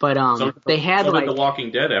 But So, they had so like did The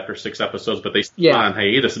Walking Dead after 6 episodes, but they stayed Yeah. on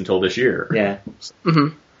hiatus until this year. Yeah.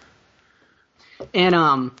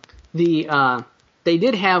 And they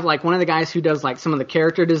did have like one of the guys who does like some of the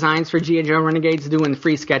character designs for G.I. Joe Renegades doing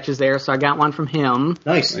free sketches there, so I got one from him.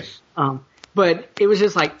 Nice. But it was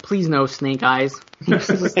just like, please no Snake Eyes. It's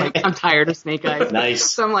just like, I'm tired of Snake Eyes.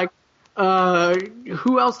 Nice. So I'm like,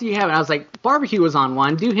 who else do you have? And I was like, Barbecue was on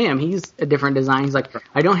one. Do him. He's a different design. He's like,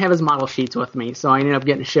 I don't have his model sheets with me, so I ended up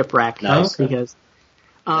getting Shipwreck. Nice. Because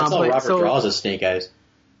That's all Robert draws as Snake Eyes.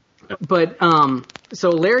 But so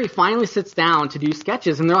Larry finally sits down to do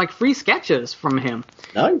sketches, and they're like free sketches from him.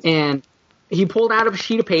 Nice. And he pulled out a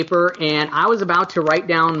sheet of paper, and I was about to write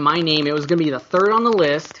down my name. It was going to be the third on the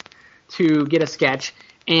list to get a sketch.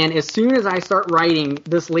 And as soon as I start writing,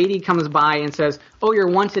 this lady comes by and says, "Oh, you're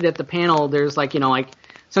wanted at the panel. There's like, like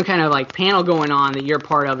some kind of like panel going on that you're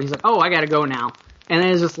part of." He's like, "Oh, I got to go now." And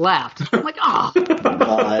then it just left. I'm like, oh,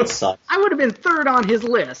 that sucks. I would have been third on his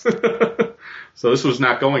list. So this was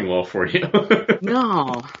not going well for you.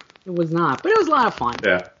 No, it was not. But it was a lot of fun.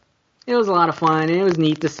 Yeah. It was a lot of fun, and it was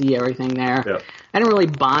neat to see everything there. Yeah. I didn't really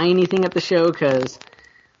buy anything at the show because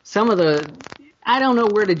some of I don't know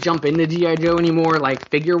where to jump into G.I. Joe anymore, like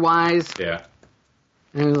figure-wise. Yeah.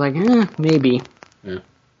 And I was like, maybe. Yeah.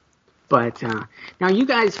 But now you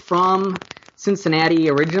guys from Cincinnati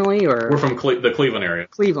originally, or? We're from the Cleveland area.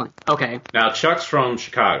 Cleveland. Okay. Now Chuck's from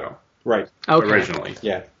Chicago. Right. Okay. Originally.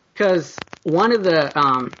 Yeah. Because one of the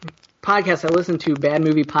podcasts I listened to, Bad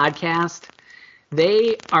Movie Podcast,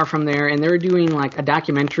 they are from there, and they're doing like a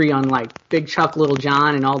documentary on like Big Chuck, Little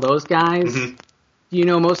John, and all those guys. Mm-hmm. Do you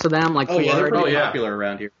know most of them? Like, Oh yeah, they're Florida? pretty popular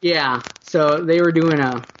around here. Yeah. So they were doing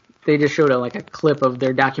they just showed a clip of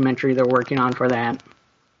their documentary they're working on for that.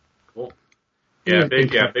 Cool. Yeah,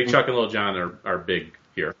 Big Chuck and Little John are big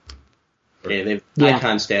here. Yeah, they've Yeah.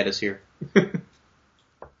 icon status here.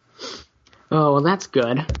 Oh, well, that's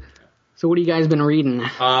good. So what have you guys been reading?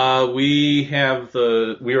 We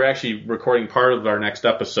were actually recording part of our next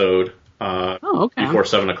episode Okay. before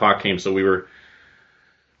 7 o'clock came, so we were.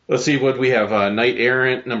 Let's see, what we have? Knight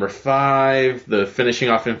Errant number 5, the finishing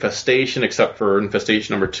off Infestation, except for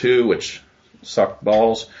Infestation number 2, which sucked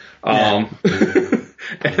balls. And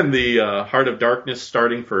the Heart of Darkness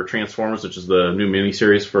starting for Transformers, which is the new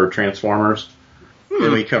miniseries for Transformers.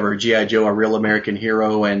 Then we cover G.I. Joe, A Real American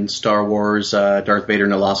Hero, and Star Wars, Darth Vader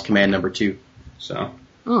and the Lost Command number 2. So.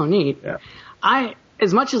 Oh, neat. Yeah.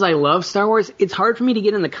 As much as I love Star Wars, it's hard for me to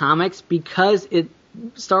get in the comics because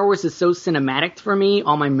Star Wars is so cinematic for me,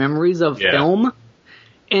 all my memories of film.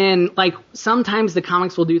 And, like, sometimes the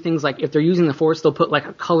comics will do things like, if they're using the Force, they'll put, like,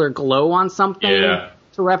 a color glow on something to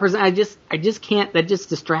represent. I just can't, that just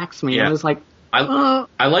distracts me. Yeah. I was like,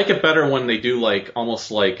 I like it better when they do, like, almost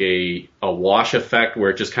like a wash effect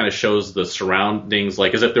where it just kind of shows the surroundings,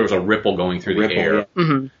 like, as if there was a ripple going through the air.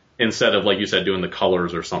 Mm-hmm. Instead of, like you said, doing the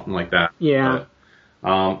colors or something like that. Yeah. But,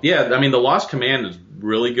 I mean, The Lost Command is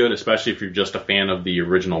really good, especially if you're just a fan of the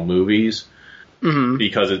original movies. Mm-hmm.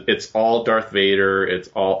 Because it's all Darth Vader. It's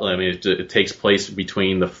all. I mean, it takes place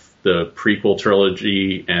between the prequel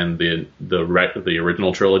trilogy and the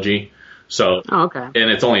original trilogy. So, okay. And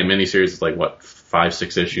it's only a miniseries. It's like what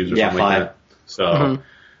 5-6 issues or something 5. like that. So,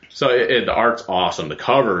 the art's awesome. The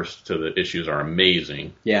covers to the issues are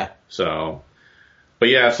amazing. Yeah. So, but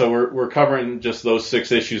yeah, so we're covering just those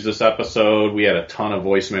 6 issues this episode. We had a ton of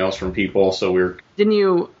voicemails from people, so Didn't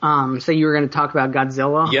you say you were going to talk about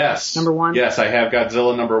Godzilla? Yes. Number 1? Yes, I have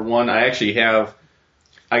Godzilla number 1. I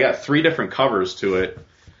got 3 different covers to it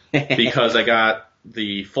because I got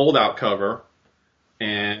the fold-out cover,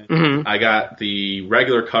 and I got the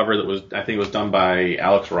regular cover that I think it was done by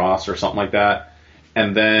Alex Ross or something like that.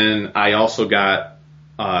 And then I also got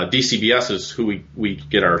DCBS is who we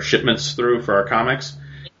get our shipments through for our comics.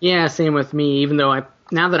 Yeah, same with me, even though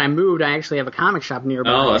now that I moved, I actually have a comic shop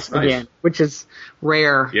nearby. Oh, that's nice. Again, which is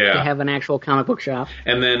rare Yeah. to have an actual comic book shop.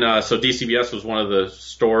 And then, so DCBS was one of the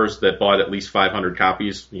stores that bought at least 500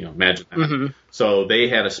 copies. Imagine that. Mm-hmm. So they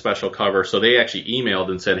had a special cover. So they actually emailed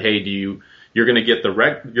and said, "Hey, you're going to get the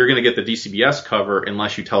DCBS cover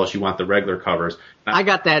unless you tell us you want the regular covers." I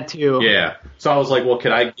got that too. Yeah. So I was like, "Well,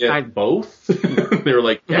 could I get both?" They were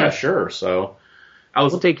like, "Yeah, sure." So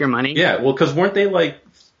we'll take your money. Yeah. Well, because weren't they like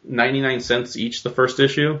 99 cents each the first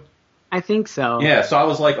issue? I think so. Yeah, so I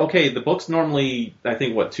was like, okay, the book's normally, I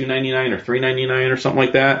think, $2.99 or $3.99 or something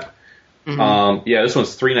like that. Mm-hmm. This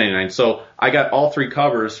one's $3.99. So I got all 3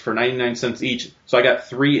 covers for 99 cents each. So I got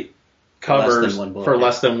 3 covers for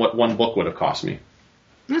less than what one book would have cost me.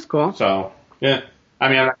 That's cool. So, yeah. I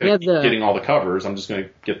mean, I'm not going to keep getting all the covers. I'm just going to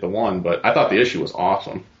get the one. But I thought the issue was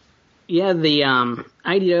awesome. Yeah, the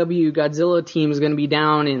IDW Godzilla team is going to be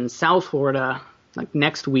down in South Florida like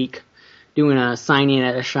next week doing a signing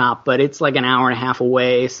at a shop, but it's like an hour and a half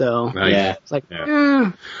away, so Nice. it's like,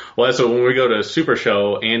 Well, so when we go to Super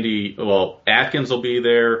Show, Atkins will be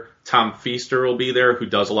there, Tom Feaster will be there, who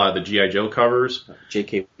does a lot of the G.I. Joe covers.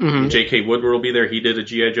 J.K. J.K. Woodward will be there, he did a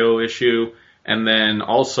G.I. Joe issue. And then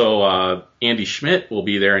also Andy Schmidt will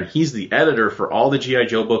be there, and he's the editor for all the G.I.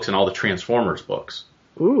 Joe books and all the Transformers books.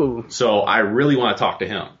 Ooh. So I really want to talk to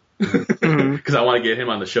him, because I want to get him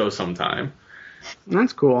on the show sometime.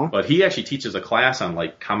 That's cool. But he actually teaches a class on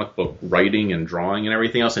like comic book writing and drawing and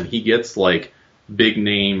everything else, and he gets like big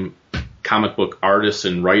name comic book artists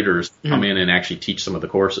and writers to come in and actually teach some of the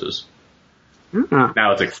courses.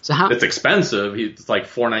 Now it's expensive. It's like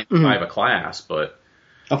 $4.95 a class, but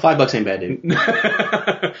 $5 ain't bad, dude.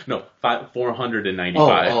 no, $495.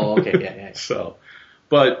 Oh, okay, yeah. So,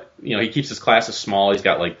 but he keeps his classes small. He's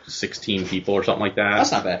got like 16 people or something like that.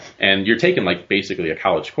 That's not bad. And you're taking like basically a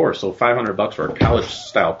college course, so $500 for a college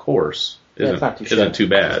style course isn't too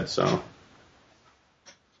bad. So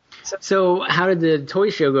how did the toy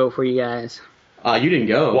show go for you guys? You didn't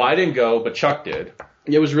go. Well, I didn't go, but Chuck did.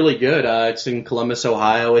 It was really good. It's in Columbus,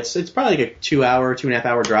 Ohio. It's probably like a 2.5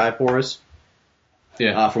 hour drive for us.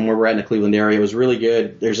 Yeah. From where we're at in the Cleveland area. It was really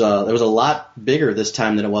good. There was a lot bigger this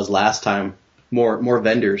time than it was last time. More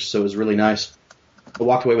vendors, so it was really nice. I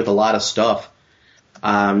walked away with a lot of stuff.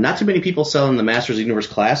 Not too many people selling the Masters of the Universe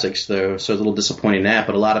Classics, though, so it's a little disappointing that,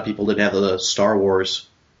 but a lot of people did have the Star Wars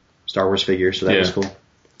figures, so that was cool.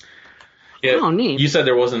 Yeah, oh, neat. You said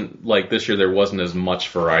this year there wasn't as much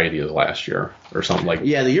variety as last year, or something like that.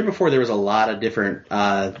 Yeah, the year before there was a lot of different,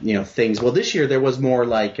 things. Well, this year there was more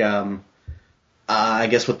like, I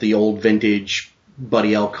guess with the old vintage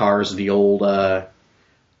Buddy L cars, the old,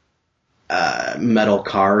 metal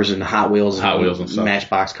cars and Hot Wheels and stuff.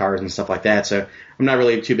 Matchbox cars and stuff like that. So I'm not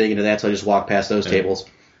really too big into that, so I just walked past those tables.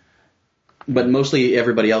 But mostly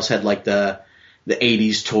everybody else had like the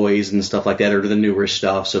 80s toys and stuff like that, or the newer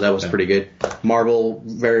stuff, so that was pretty good. Marvel,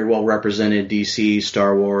 very well represented. DC,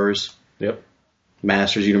 Star Wars. Yep.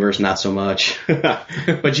 Masters Universe, not so much.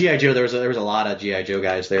 But G.I. Joe, there was a lot of G.I. Joe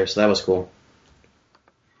guys there, so that was cool.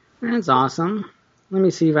 That's awesome. Let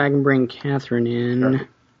me see if I can bring Catherine in. Sure.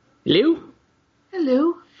 Hello?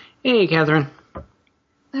 Hello. Hey, Catherine.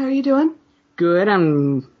 How are you doing? Good.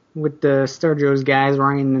 I'm with the Star Joe's guys,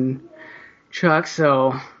 Ryan and Chuck,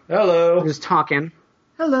 so... Hello. We're just talking.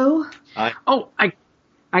 Hello. Hi. Oh,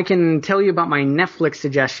 I can tell you about my Netflix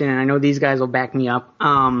suggestion, and I know these guys will back me up.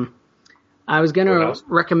 I was going to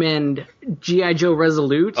recommend G.I. Joe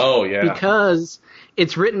Resolute. Oh, yeah. Because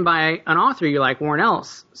it's written by an author you like, Warren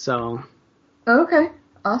Ellis. So. Okay.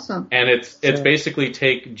 Awesome. And it's basically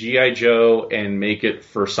take G.I. Joe and make it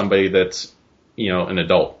for somebody that's, an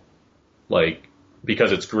adult. Like,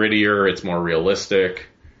 because it's grittier, it's more realistic.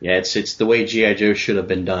 Yeah, it's the way G.I. Joe should have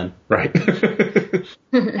been done. Right.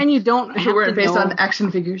 And you don't have to based know, on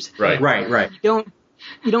action figures. Right. You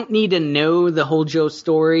don't need to know the whole Joe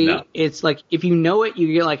story. No. It's like, if you know it,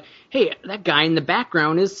 you get like, hey, that guy in the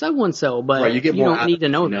background is so-and-so, but you get more don't need to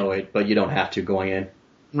know that. it, but you don't have to going in.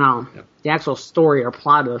 No. Yep. The actual story or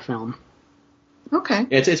plot of the film. Okay.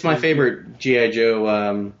 It's my favorite G.I.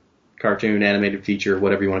 Joe cartoon, animated feature,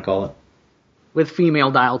 whatever you want to call it. With female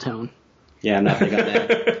dial tone. Yeah, I'm not big on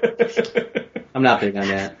that. I'm not big on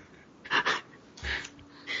that.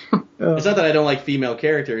 It's not that I don't like female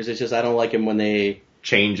characters, it's just I don't like them when they...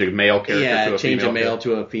 Change a male character to a female. Change a male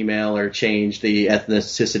to a female, or change the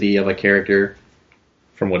ethnicity of a character.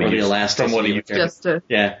 From what he used to.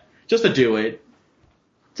 Yeah, just to do it.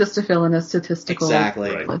 Just to fill in a statistical...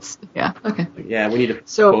 Exactly. Right. Yeah, okay. Yeah, we need a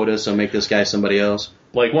quota, so make this guy somebody else.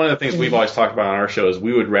 Like, one of the things we've always talked about on our show is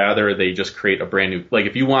we would rather they just create a brand new... Like,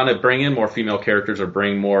 if you want to bring in more female characters or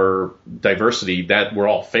bring more diversity, that we're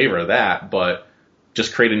all in favor of that, but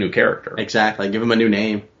just create a new character. Exactly. Give him a new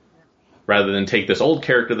name. Rather than take this old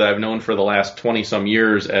character that I've known for the last 20-some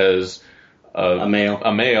years as a male,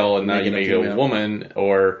 and now you make it a woman,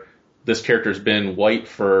 or this character's been white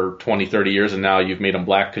for 20, 30 years, and now you've made him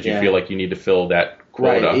black because you feel like you need to fill that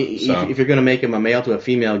quota. Right. So. If you're going to make him a male to a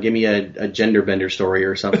female, give me a gender bender story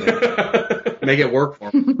or something. Make it work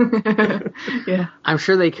for him. Yeah. I'm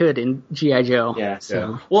sure they could in G.I. Joe. Yeah.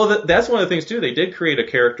 So. Well, that's one of the things, too. They did create a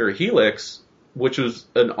character, Helix, which was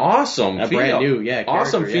an awesome brand new,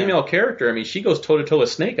 female character. I mean, she goes toe-to-toe with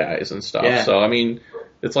Snake Eyes and stuff. Yeah. So, I mean,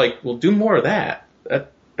 it's like, well, do more of that.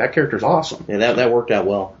 That character's awesome. Yeah, that worked out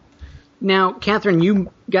well. Now, Catherine,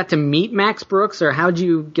 you got to meet Max Brooks, or how'd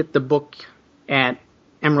you get the book at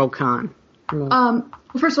Emerald Con?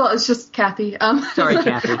 First of all, it's just Kathy. Sorry,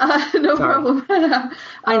 Kathy. No Sorry. problem.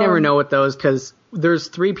 I never know what those, because there's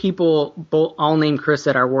 3 people, both all named Chris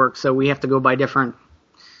at our work, so we have to go by different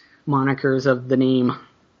monikers of the name.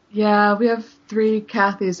 Yeah, we have 3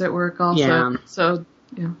 Kathys at work also. Yeah. So,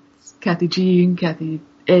 it's Kathy G and Kathy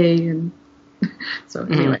A, and so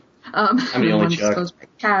anyway. I'm the only one Chuck. goes by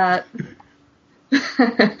Kat.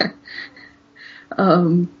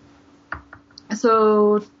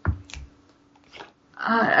 So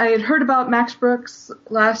I had heard about Max Brooks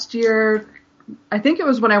last year. I think it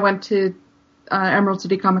was when I went to Emerald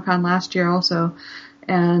City Comic Con last year also,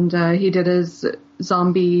 and he did his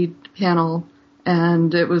zombie panel,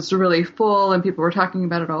 and it was really full, and people were talking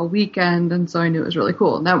about it all weekend, and so I knew it was really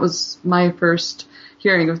cool. And that was my first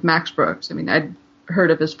hearing of Max Brooks. I mean, I'd heard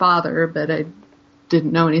of his father, but I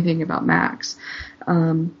didn't know anything about Max.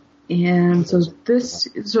 And so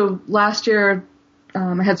last year,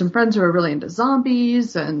 I had some friends who were really into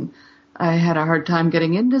zombies, and I had a hard time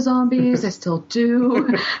getting into zombies. I still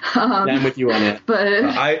do. I'm with you on it. But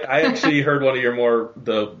I actually heard one of your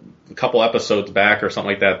a couple episodes back or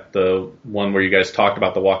something like that, the one where you guys talked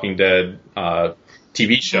about the Walking Dead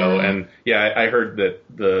TV show, and I heard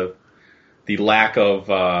that the lack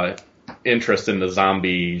of interest in the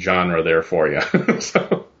zombie genre there for you.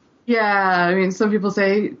 So. Yeah, I mean, some people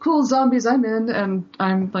say, cool, zombies, I'm in, and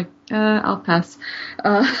I'm like, I'll pass.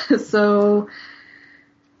 So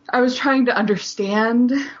I was trying to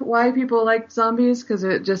understand why people like zombies, because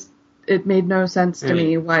it made no sense to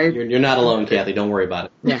me why. You're not alone, Kathy. Don't worry about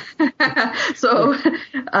it. Yeah. So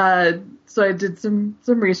I did some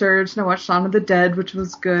research, and I watched Shaun of the Dead, which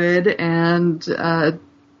was good, and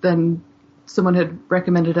then someone had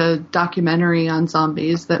recommended a documentary on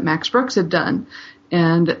zombies that Max Brooks had done.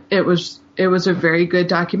 And it was a very good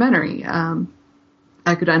documentary.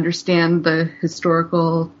 I could understand the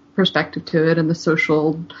historical perspective to it and the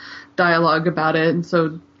social dialogue about it. And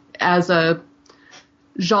so as a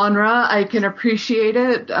genre, I can appreciate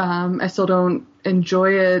it. I still don't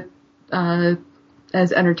enjoy it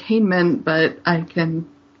as entertainment, but I can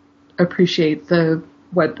appreciate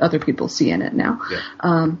what other people see in it now.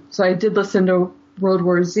 Yeah. So I did listen to World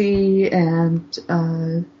War Z and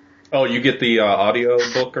Oh, you get the audio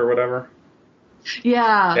book or whatever?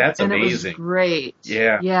 Yeah. That's and amazing. It was great.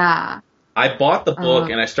 Yeah. Yeah. I bought the book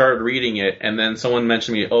and I started reading it, and then someone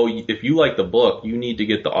mentioned to me, if you like the book, you need to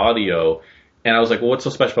get the audio. And I was like, well, what's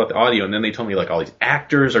so special about the audio? And then they told me, like, all these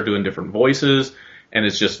actors are doing different voices, and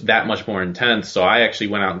it's just that much more intense. So I actually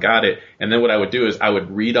went out and got it. And then what I would do is I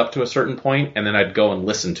would read up to a certain point, and then I'd go and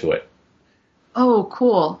listen to it. Oh,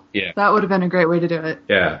 cool. Yeah. That would have been a great way to do it.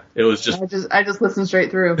 Yeah. It was just... I just listened straight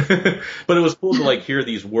through. But it was cool to, like, hear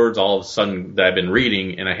these words all of a sudden that I've been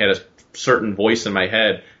reading, and I had a certain voice in my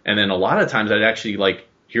head, and then a lot of times I'd actually, like,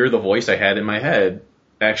 hear the voice I had in my head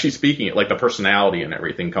actually speaking it, like the personality and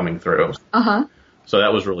everything coming through. Uh-huh. So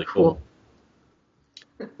that was really cool.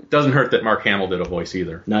 Doesn't hurt that Mark Hamill did a voice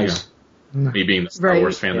either. Nice. Me being the Star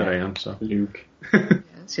Wars fan that I am. So Luke.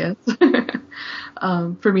 Yes.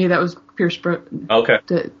 For me, that was Pierce Brosnan. Okay.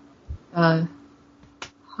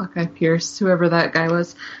 Hawkeye Pierce, whoever that guy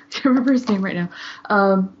was. I can't remember his name right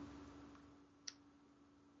now.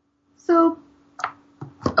 So,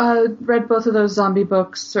 read both of those zombie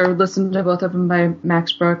books, or listened to both of them by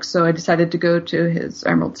Max Brooks, so I decided to go to his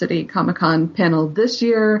Emerald City Comic Con panel this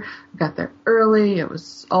year. I got there early. It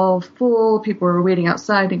was all full. People were waiting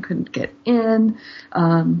outside and couldn't get in.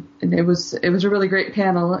 And it was a really great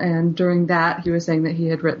panel, and during that, he was saying that he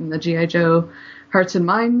had written the G.I. Joe Hearts and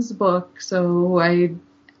Minds book, so I'm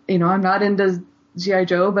not into G.I.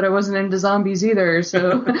 Joe, but I wasn't into zombies either,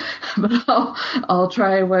 so but I'll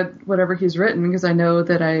try whatever he's written, because I know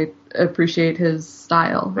that I appreciate his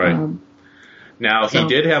style. Right. Now, he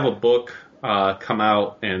did have a book come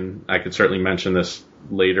out, and I could certainly mention this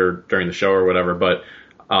later during the show or whatever, but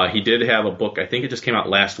he did have a book, I think it just came out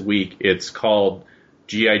last week. It's called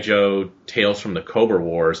G.I. Joe Tales from the Cobra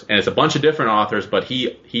Wars, and it's a bunch of different authors, but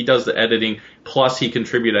he does the editing, plus he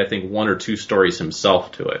contributed, I think, 1 or 2 stories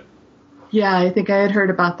himself to it. Yeah, I think I had heard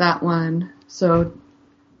about that one, so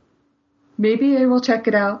maybe I will check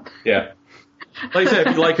it out. Yeah. Like I said,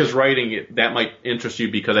 if you like his writing, that might interest you,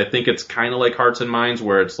 because I think it's kind of like Hearts and Minds,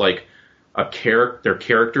 where it's like they're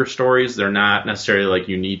character stories. They're not necessarily like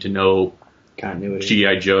you need to know continuity,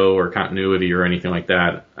 G.I. Joe or continuity or anything like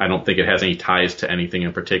that. I don't think it has any ties to anything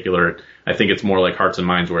in particular. I think it's more like Hearts and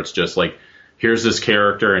Minds, where it's just like, here's this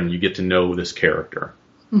character and you get to know this character.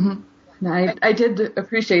 Mm-hmm. No, I did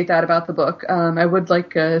appreciate that about the book. I would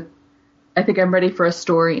like I think I'm ready for a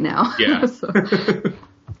story now. Yeah.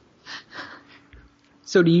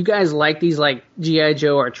 So do you guys like these like G.I.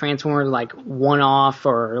 Joe or Transformers like one-off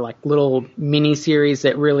or like little mini-series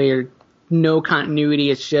that really are no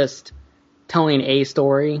continuity, it's just telling a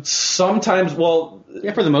story? Sometimes, well...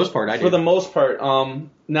 Yeah, for the most part, I do. For the most part.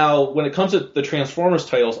 Now, when it comes to the Transformers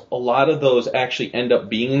titles, a lot of those actually end up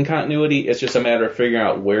being in continuity. It's just a matter of figuring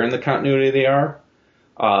out where in the continuity they are.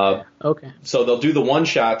 Okay. So they'll do the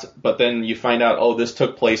one-shots, but then you find out, oh, this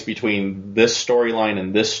took place between this storyline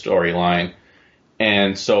and this storyline.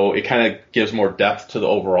 And so it kind of gives more depth to the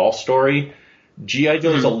overall story. G.I.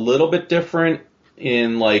 Joe is a little bit different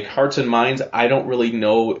in, like, Hearts and Minds. I don't really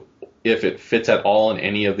know if it fits at all in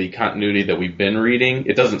any of the continuity that we've been reading.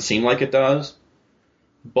 It doesn't seem like it does.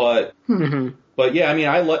 But yeah, I mean,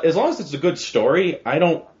 as long as it's a good story, I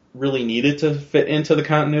don't really need it to fit into the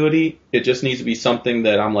continuity. It just needs to be something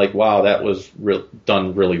that I'm like, wow, that was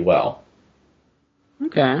done really well.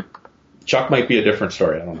 Okay. Chuck might be a different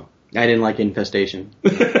story. I don't know. I didn't like Infestation.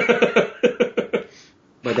 But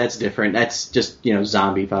that's different. That's just,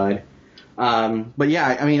 zombie-fied. But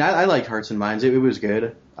yeah, I mean, I liked Hearts and Minds. It was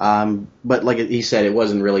good. But like he said, it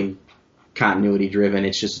wasn't really continuity-driven.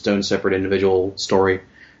 It's just its own separate individual story.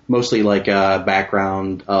 Mostly like a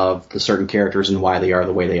background of the certain characters and why they are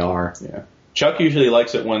the way they are. Yeah. Chuck usually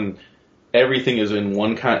likes it when everything is in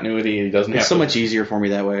one continuity. He doesn't. It's so much easier for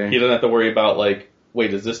me that way. He doesn't have to worry about like,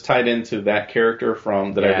 wait, is this tied into that character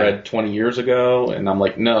from that I read 20 years ago? And I'm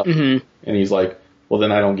like, no. And he's like, well,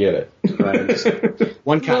 then I don't get it. Right.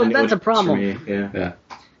 One continuity. Well, that's a problem. For me. Yeah.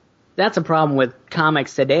 That's a problem with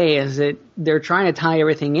comics today, is that they're trying to tie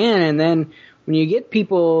everything in, and then when you get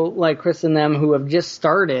people like Chris and them who have just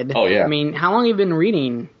started, oh yeah. I mean, how long have you been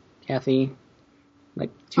reading, Kathy?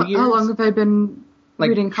 Like 2 years? How long have I been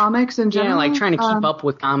reading comics in general? Yeah, like trying to keep up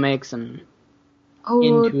with comics and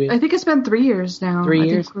into it. I think it's been 3 years now. 3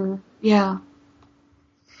 years? Yeah.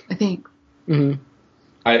 I think. Mm-hmm.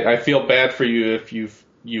 I feel bad for you if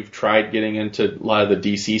you've tried getting into a lot of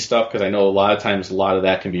the DC stuff, because I know a lot of times a lot of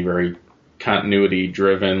that can be very continuity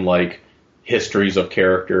driven, like histories of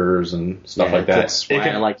characters and stuff like that. That's why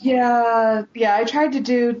I like. Yeah. I tried to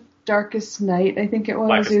do Darkest Night. I think it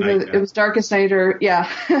was it was Darkest Night or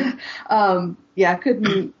I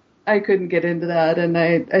couldn't get into that, and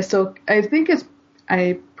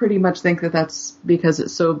I pretty much think that's because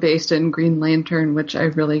it's so based in Green Lantern, which I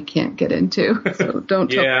really can't get into. So don't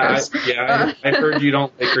tell Chris. I heard you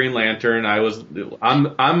don't like Green Lantern.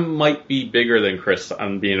 I might be bigger than Chris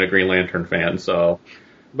on being a Green Lantern fan. So,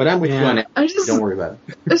 but I'm with you on it. Don't worry about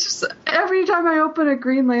it. It's just every time I open a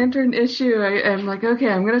Green Lantern issue, I'm like, okay,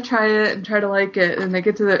 I'm gonna try it and try to like it, and I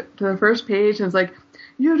get to the first page, and it's like,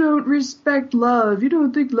 you don't respect love. You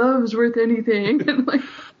don't think love is worth anything. And like,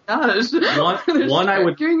 gosh. One I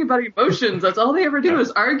would arguing about emotions. That's all they ever do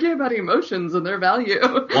is argue about emotions and their value.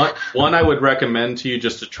 One I would recommend to you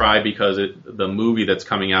just to try, because the movie that's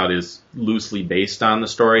coming out is loosely based on the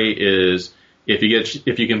story, is if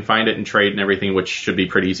you can find it in trade and everything, which should be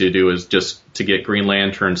pretty easy to do, is just to get Green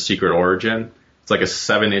Lantern's Secret Origin. It's like a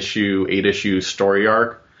 7-issue, 8-issue story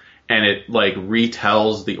arc. And it like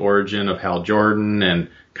retells the origin of Hal Jordan and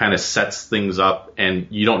kind of sets things up. And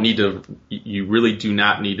you really do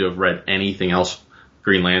not need to have read anything else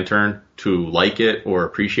Green Lantern to like it or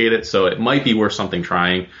appreciate it. So it might be worth something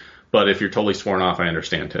trying. But if you're totally sworn off, I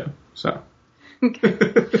understand too. So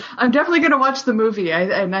I'm definitely going to watch the movie.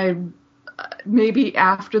 I maybe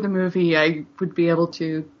after the movie I would be able to.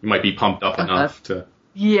 You might be pumped up enough to.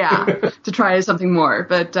 Yeah, to try something more.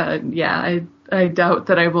 But I doubt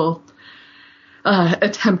that I will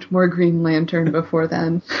attempt more Green Lantern before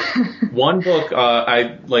then. One book,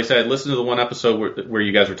 I listened to the one episode where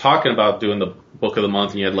you guys were talking about doing the book of the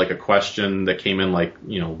month, and you had like a question that came in, like,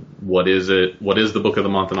 what is it? What is the book of the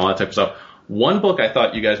month, and all that type of stuff. One book I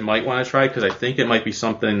thought you guys might want to try, because I think it might be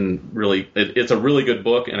something really. It's a really good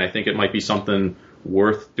book, and I think it might be something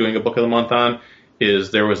worth doing a book of the month on.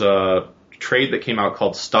 There was a trade that came out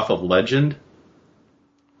called Stuff of Legend.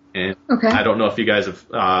 And I don't know if you guys have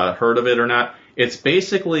heard of it or not. It's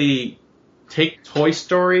basically take Toy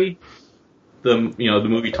Story, the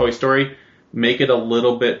movie Toy Story, make it a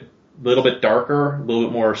little bit darker, a little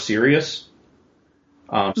bit more serious.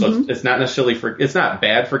 So it's not necessarily it's not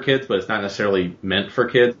bad for kids, but it's not necessarily meant for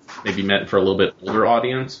kids. Maybe meant for a little bit older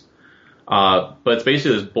audience. But it's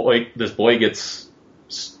basically this boy gets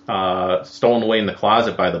stolen away in the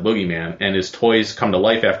closet by the boogeyman, and his toys come to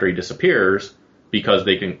life after he disappears. Because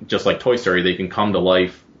they can, just like Toy Story, they can come to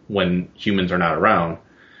life when humans are not around.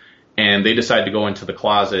 And they decide to go into the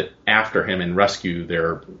closet after him and rescue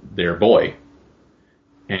their boy.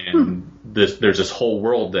 And there's this whole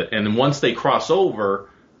world and then once they cross over,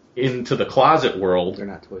 into the closet world, They're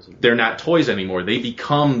not toys anymore. they're not toys anymore. They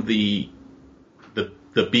become the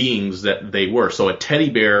beings that they were. So a teddy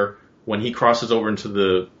bear, when he crosses over into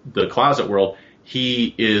the closet world,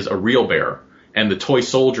 he is a real bear, and the toy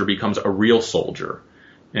soldier becomes a real soldier,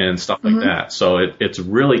 and stuff like that. So it's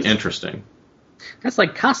really interesting. That's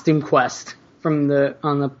like Costume Quest on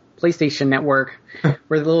the PlayStation Network,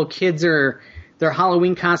 where the little kids their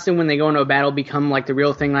Halloween costume when they go into a battle become like the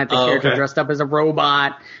real thing, like the character dressed up as a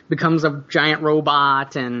robot becomes a giant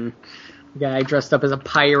robot, and the guy dressed up as a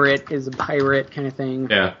pirate is a pirate kind of thing.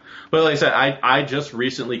 Yeah. But like I said, I just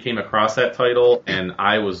recently came across that title, and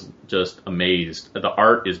I was just amazed. The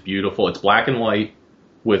art is beautiful. It's black and white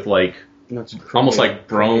with like almost like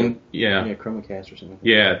brown, chromacast or something.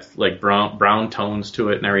 Yeah, it's like brown tones to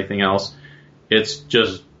it and everything else. It's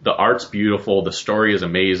just, the art's beautiful. The story is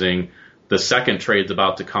amazing. The second trade's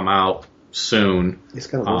about to come out soon. It's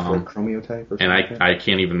got a look for a Chromio type or something. And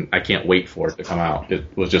I can't wait for it to come out.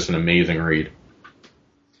 It was just an amazing read.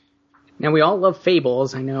 Now we all love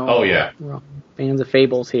Fables. I know. Oh yeah, we're all fans of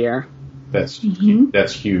Fables here. That's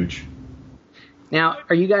huge. Now,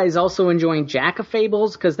 are you guys also enjoying Jack of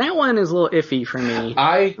Fables? Because that one is a little iffy for me.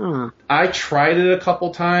 I tried it a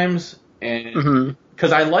couple times, and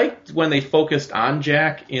because I liked when they focused on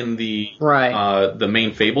Jack in the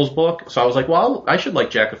main Fables book, so I was like, well, I should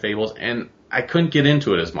like Jack of Fables, and I couldn't get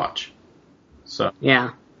into it as much. So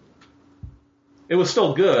yeah, it was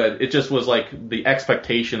still good. It just was like the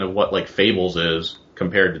expectation of what like Fables is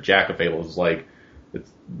compared to Jack of Fables is like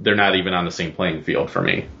they're not even on the same playing field for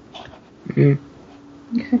me. Okay.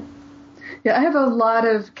 Yeah, I have a lot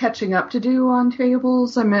of catching up to do on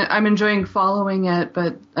Fables. I'm enjoying following it,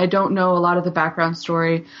 but I don't know a lot of the background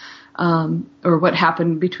story or what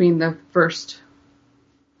happened between the first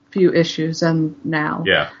few issues and now.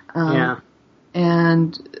 Yeah.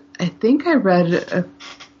 And I think I read a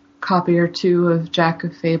copy or two of Jack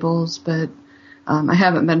of Fables, but I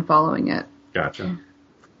haven't been following it. Gotcha.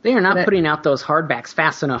 They are not putting out those hardbacks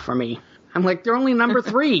fast enough for me. I'm like, they're only number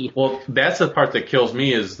 3. Well, that's the part that kills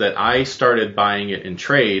me is that I started buying it in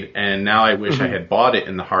trade, and now I wish I had bought it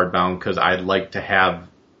in the hardbound because I'd like to have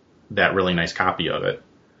that really nice copy of it.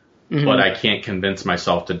 But I can't convince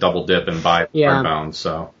myself to double dip and buy it hardbound.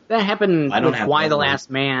 So that happened with Why the Last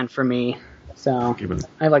Man for me. So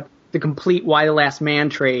I like the complete Why the Last Man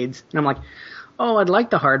trades, and I'm like, oh, I'd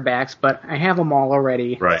like the hardbacks, but I have them all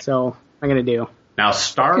already. Right. So what am I gonna do? Now,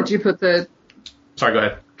 Could you put the? Sorry, go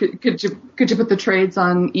ahead. Could you put the trades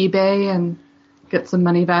on eBay and get some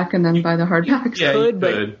money back and then buy the hardbacks? Yeah, you could,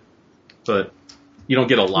 but you don't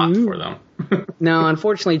get a lot for them. No,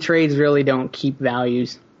 unfortunately, trades really don't keep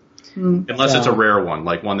values. Unless it's a rare one,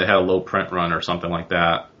 like one that had a low print run or something like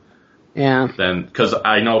that. Yeah. Then, because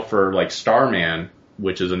I know for like Starman,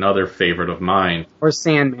 which is another favorite of mine, or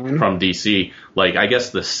Sandman from DC, like I guess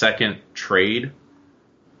the second trade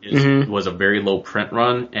was a very low print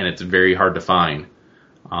run, and it's very hard to find.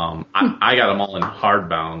 I got them all in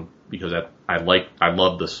hardbound because I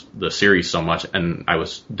love the series so much, and I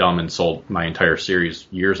was dumb and sold my entire series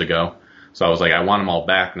years ago. So I was like, I want them all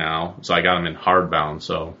back now, so I got them in hardbound.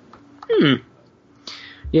 So.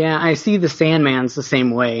 Yeah, I see the Sandman's the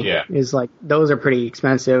same way. Yeah. Is like those are pretty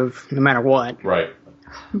expensive no matter what. Right.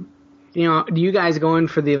 You know, do you guys go in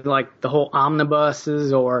for the whole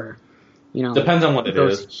omnibuses or, you know? Depends on what it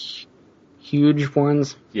is. Huge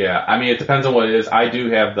ones. Yeah, I mean, it depends on what it is. I do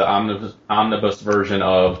have the omnibus version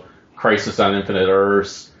of Crisis on Infinite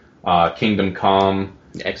Earths, Kingdom Come,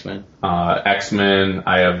 X-Men. X-Men.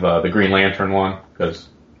 I have the Green Lantern one because.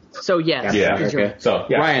 So yes. Yeah. Okay. So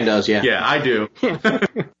yeah. Ryan does. Yeah. Yeah, I do. Here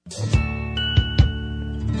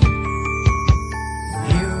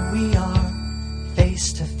we are,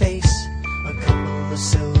 face to face, a couple of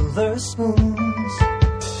silver spoons,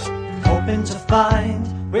 hoping to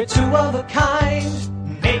find we're two of a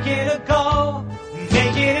kind, make it a go,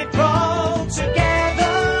 make it grow together.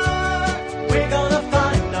 We're gonna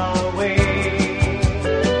find our way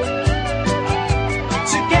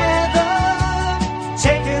together,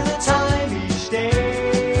 taking the time each day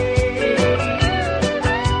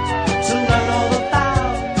to learn all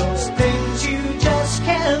about those things you just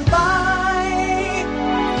can't buy.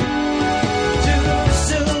 Two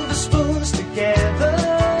silver spoons together,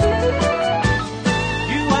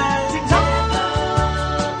 you and I,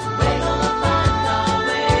 we're gonna find our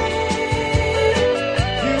way.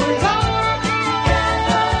 You and I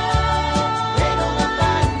together, we're gonna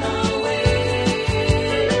find our way.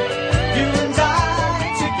 You and I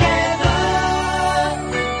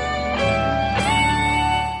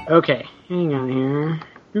together. Okay, hang on here.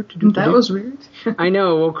 That was weird. I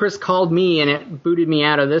know. Well, Chris called me and it booted me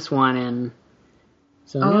out of this one, and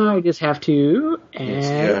So now I just have to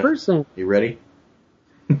add a person. You ready?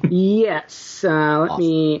 Yes. Let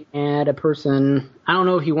me add a person. I don't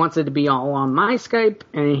know if he wants it to be all on my Skype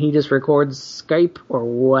and he just records Skype or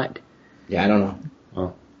what. Yeah, I don't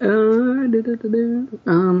know.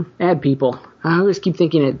 Add people. I always keep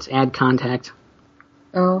thinking it's add contact.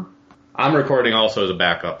 Oh. I'm recording also as a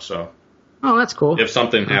backup, so. Oh, that's cool. If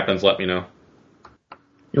something happens, let me know.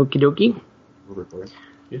 Okie dokie. We'll record.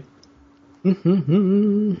 Yeah.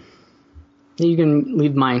 You can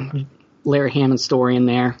leave my Larry Hammond story in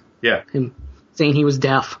there. Yeah. Him saying he was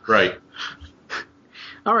deaf. Right.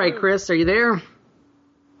 All right, Chris, are you there?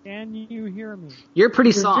 Can you hear me? You're pretty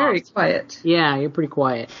You're soft. very quiet. Yeah, you're pretty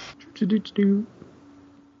quiet.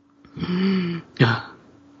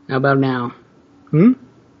 How about now? Can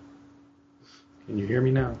you hear me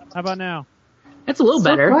now? How about now? That's a little So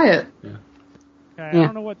better. quiet. Okay, Yeah. I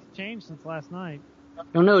don't know what's changed since last night.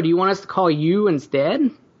 Don't know. Do you want us to call you instead?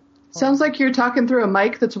 Sounds like you're talking through a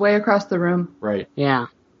mic that's way across the room. Right. Yeah.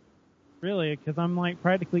 Really, because I'm like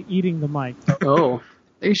practically eating the mic. Oh.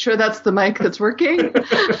 Are you sure that's the mic that's working?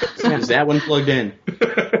 Is that one plugged in?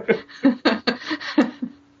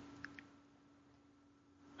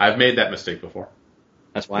 I've made that mistake before.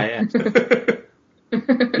 That's why I asked.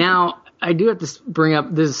 Now, I do have to bring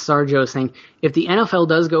up, this is Sarjo's thing. If the NFL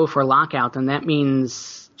does go for a lockout, then that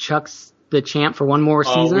means Chuck's the champ for one more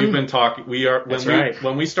season? We've been talking. That's right.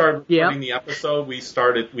 When we started recording the episode, we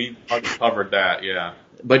already covered that, yeah.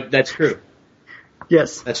 But that's true.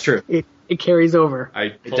 Yes. That's true. It carries over.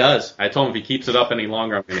 It does. I told him if he keeps it up any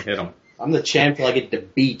longer, I'm going to hit him. I'm the champ till I get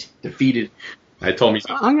defeated. I told him he's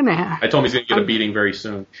going to get a beating very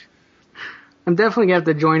soon. I'm definitely going to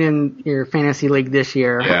have to join in your fantasy league this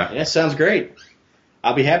year. Yeah, sounds great.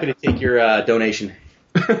 I'll be happy to take your donation.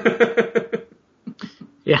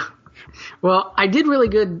 Yeah. Well, I did really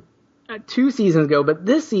good 2 seasons ago, but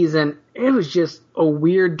this season, it was just a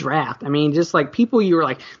weird draft. I mean, just like people you were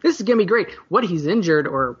like, this is going to be great. What he's injured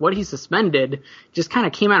or what he's suspended just kind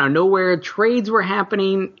of came out of nowhere. Trades were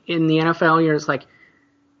happening in the NFL. You're just like,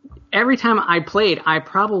 every time I played, I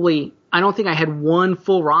don't think I had one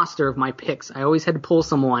full roster of my picks. I always had to pull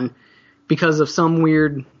someone because of some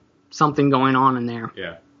weird something going on in there.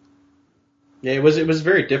 Yeah. Yeah, it was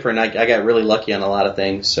very different. I got really lucky on a lot of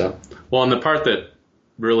things. So. Well, and the part that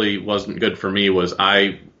really wasn't good for me was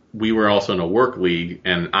we were also in a work league,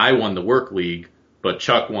 and I won the work league, but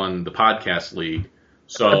Chuck won the podcast league.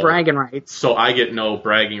 So the bragging rights. So I get no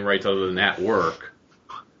bragging rights other than at work.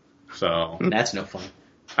 So that's no fun.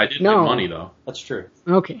 I did win money though. That's true.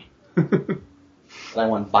 Okay. But I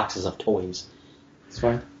won boxes of toys. It's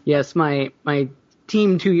fine. Yes, my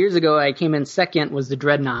team 2 years ago, I came in second, was the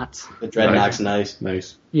Dreadnoughts. The Dreadnoughts, nice.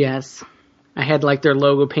 Nice. Yes. I had like their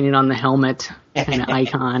logo painted on the helmet, kind of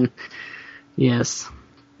icon. Yes.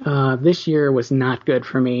 This year was not good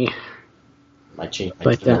for me. My team,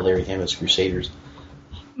 But, Larry Hammond's Crusaders.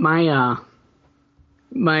 The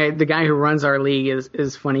guy who runs our league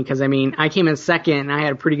is funny because, I mean, I came in second and I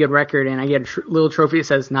had a pretty good record and I get a little trophy that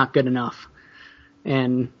says not good enough.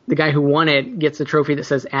 And the guy who won it gets a trophy that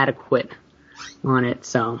says adequate on it,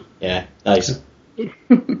 so. Yeah, nice.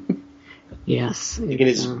 Yes. Did you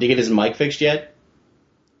get his mic fixed yet?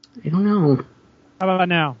 I don't know. How about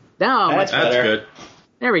now? No, That's good.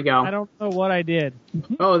 There we go. I don't know what I did.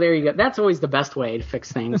 Oh, there you go. That's always the best way to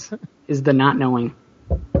fix things, is the not knowing.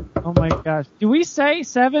 Oh my gosh. Did we say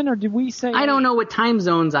 7 or did we say I don't know what time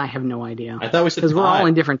zones. I have no idea. I thought we said because we're all 5.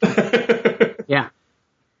 in different times. Yeah.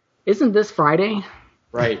 Isn't this Friday?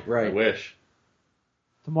 Right. I wish.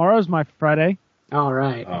 Tomorrow's my Friday. All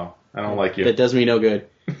right. Oh, I don't like you. That does me no good.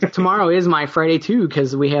 Tomorrow is my Friday too,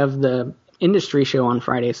 because we have the industry show on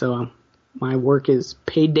Friday, so my work is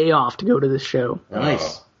paid day off to go to this show.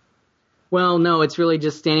 Nice. Well, no, it's really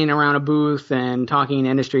just standing around a booth and talking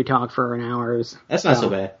industry talk for an hour. That's not so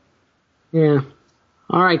bad. Yeah.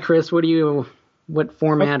 All right, Chris, what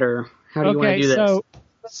format or how do you want to do this?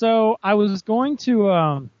 So I was going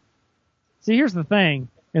to, see, here's the thing,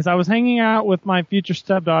 is I was hanging out with my future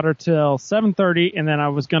stepdaughter till 7:30, and then I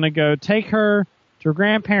was going to go take her to her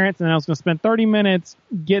grandparents, and I was going to spend 30 minutes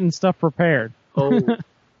getting stuff prepared. Oh.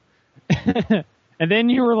 And then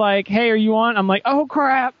you were like, hey, are you on? I'm like, oh,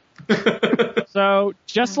 crap. So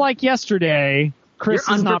just like yesterday, Chris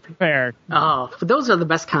is not prepared. Oh, but those are the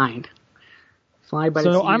best kind. Fly by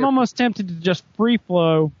the So seat I'm of- almost tempted to just free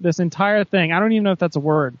flow this entire thing. I don't even know if that's a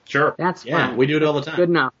word. Sure. That's Yeah, fine. we do it all the time. Good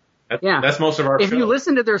enough. Yeah. That's most of our If show. you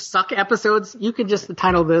listen to their suck episodes, you could just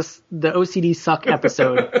title this the OCD suck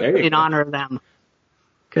episode in honor of them.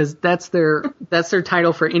 Because that's their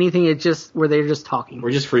title for anything. It's just where they're just talking.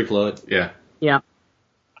 We're just free flow it. Yeah. Yeah.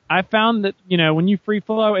 I found that, when you free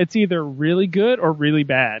flow, it's either really good or really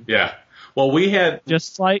bad. Yeah. Well, we had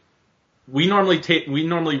just like we normally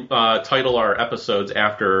title our episodes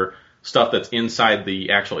after stuff that's inside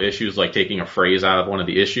the actual issues, like taking a phrase out of one of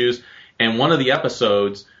the issues. And one of the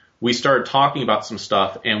episodes, we started talking about some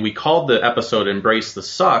stuff, and we called the episode "Embrace the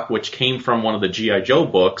Suck," which came from one of the G.I. Joe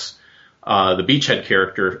books. The Beachhead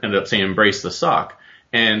character ended up saying "Embrace the Suck,"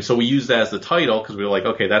 and so we used that as the title because we were like,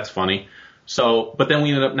 okay, that's funny. So, but then we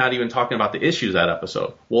ended up not even talking about the issues that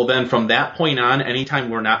episode. Well, then from that point on, anytime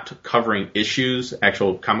we're not covering issues,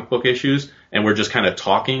 actual comic book issues, and we're just kind of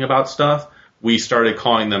talking about stuff, we started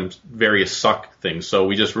calling them various suck things. So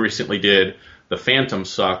we just recently did the Phantom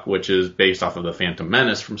Suck, which is based off of the Phantom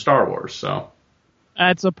Menace from Star Wars. So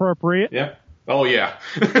that's appropriate. Yeah. Oh yeah.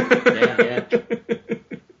 Yeah.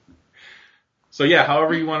 So yeah,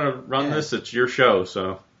 however you want to run this, it's your show.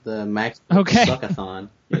 So the Max Okay. Suckathon,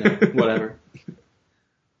 whatever.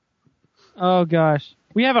 Oh gosh,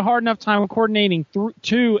 we have a hard enough time coordinating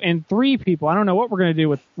 2 and 3 people. I don't know what we're going to do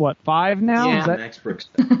with 5 now. Yeah, Is that, Max Brooks.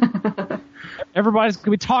 everybody's going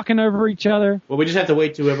to be talking over each other. Well, we just have to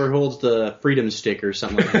wait till whoever holds the freedom stick or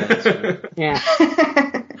something like that. So. Yeah.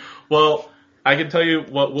 Well, I can tell you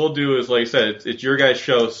what we'll do is, like I said, it's your guys'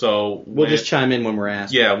 show, so We'll just chime in when we're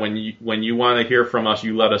asked. Yeah, when you want to hear from us,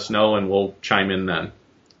 you let us know, and we'll chime in then.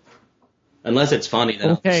 Unless it's funny,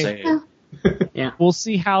 then Okay. I'll say it. Yeah, we'll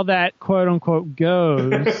see how that quote unquote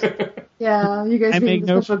goes. Yeah, you guys I being make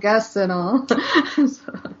the no- special guests and all.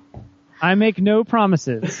 I make no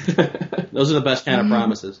promises. Those are the best kind of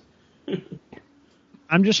promises.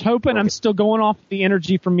 I'm just hoping I'm still going off the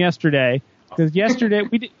energy from yesterday. Because yesterday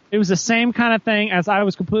it was the same kind of thing as I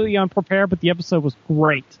was completely unprepared, but the episode was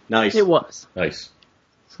great. Nice. It was. Nice.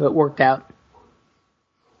 So it worked out.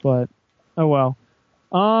 But oh well.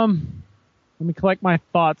 Let me collect my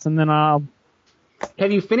thoughts and then I'll.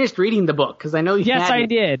 Have you finished reading the book? Because I know you. Yes, I hadn't.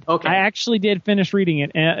 did. Okay. I actually did finish reading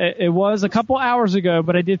it. It was a couple hours ago,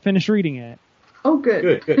 but I did finish reading it. Oh,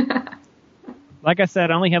 good. Good. Like I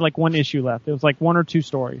said, I only had like 1 issue left. It was like 1 or 2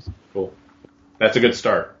 stories. Cool. That's a good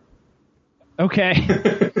start. Okay.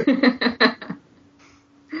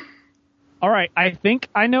 All right. I think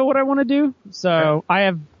I know what I want to do. So I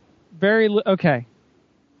have okay.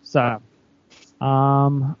 So,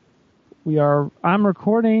 I'm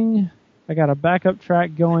recording. I got a backup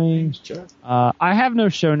track going. I have no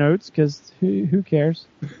show notes because who cares?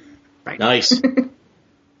 Nice.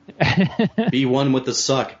 Be one with the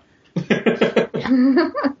suck.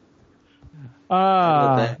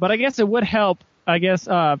 But I guess it would help. I guess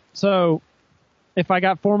so. If I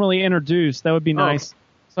got formally introduced, that would be nice.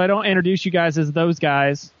 So I don't introduce you guys as those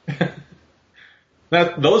guys.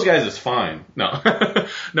 Those guys is fine. No,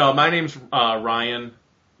 no. My name's Ryan,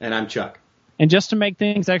 and I'm Chuck. And just to make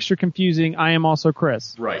things extra confusing, I am also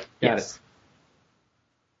Chris. Right. Got it.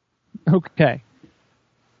 Okay.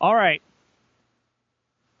 All right.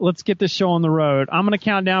 Let's get this show on the road. I'm going to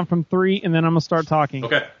count down from 3, and then I'm going to start talking.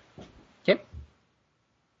 Okay. Okay.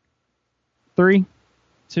 3,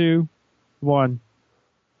 2, 1.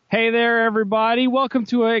 Hey there, everybody. Welcome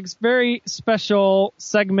to a very special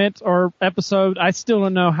segment or episode. I still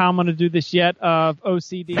don't know how I'm going to do this yet of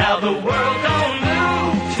OCD. Now the world don't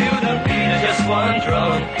move to the beat of just one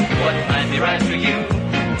drum. What might be right for you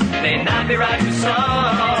may not be right for some.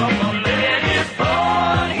 A man is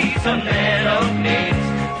born, he's a man of needs.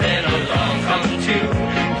 Then along comes 2.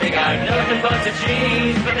 They got nothing but the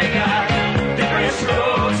genes, but they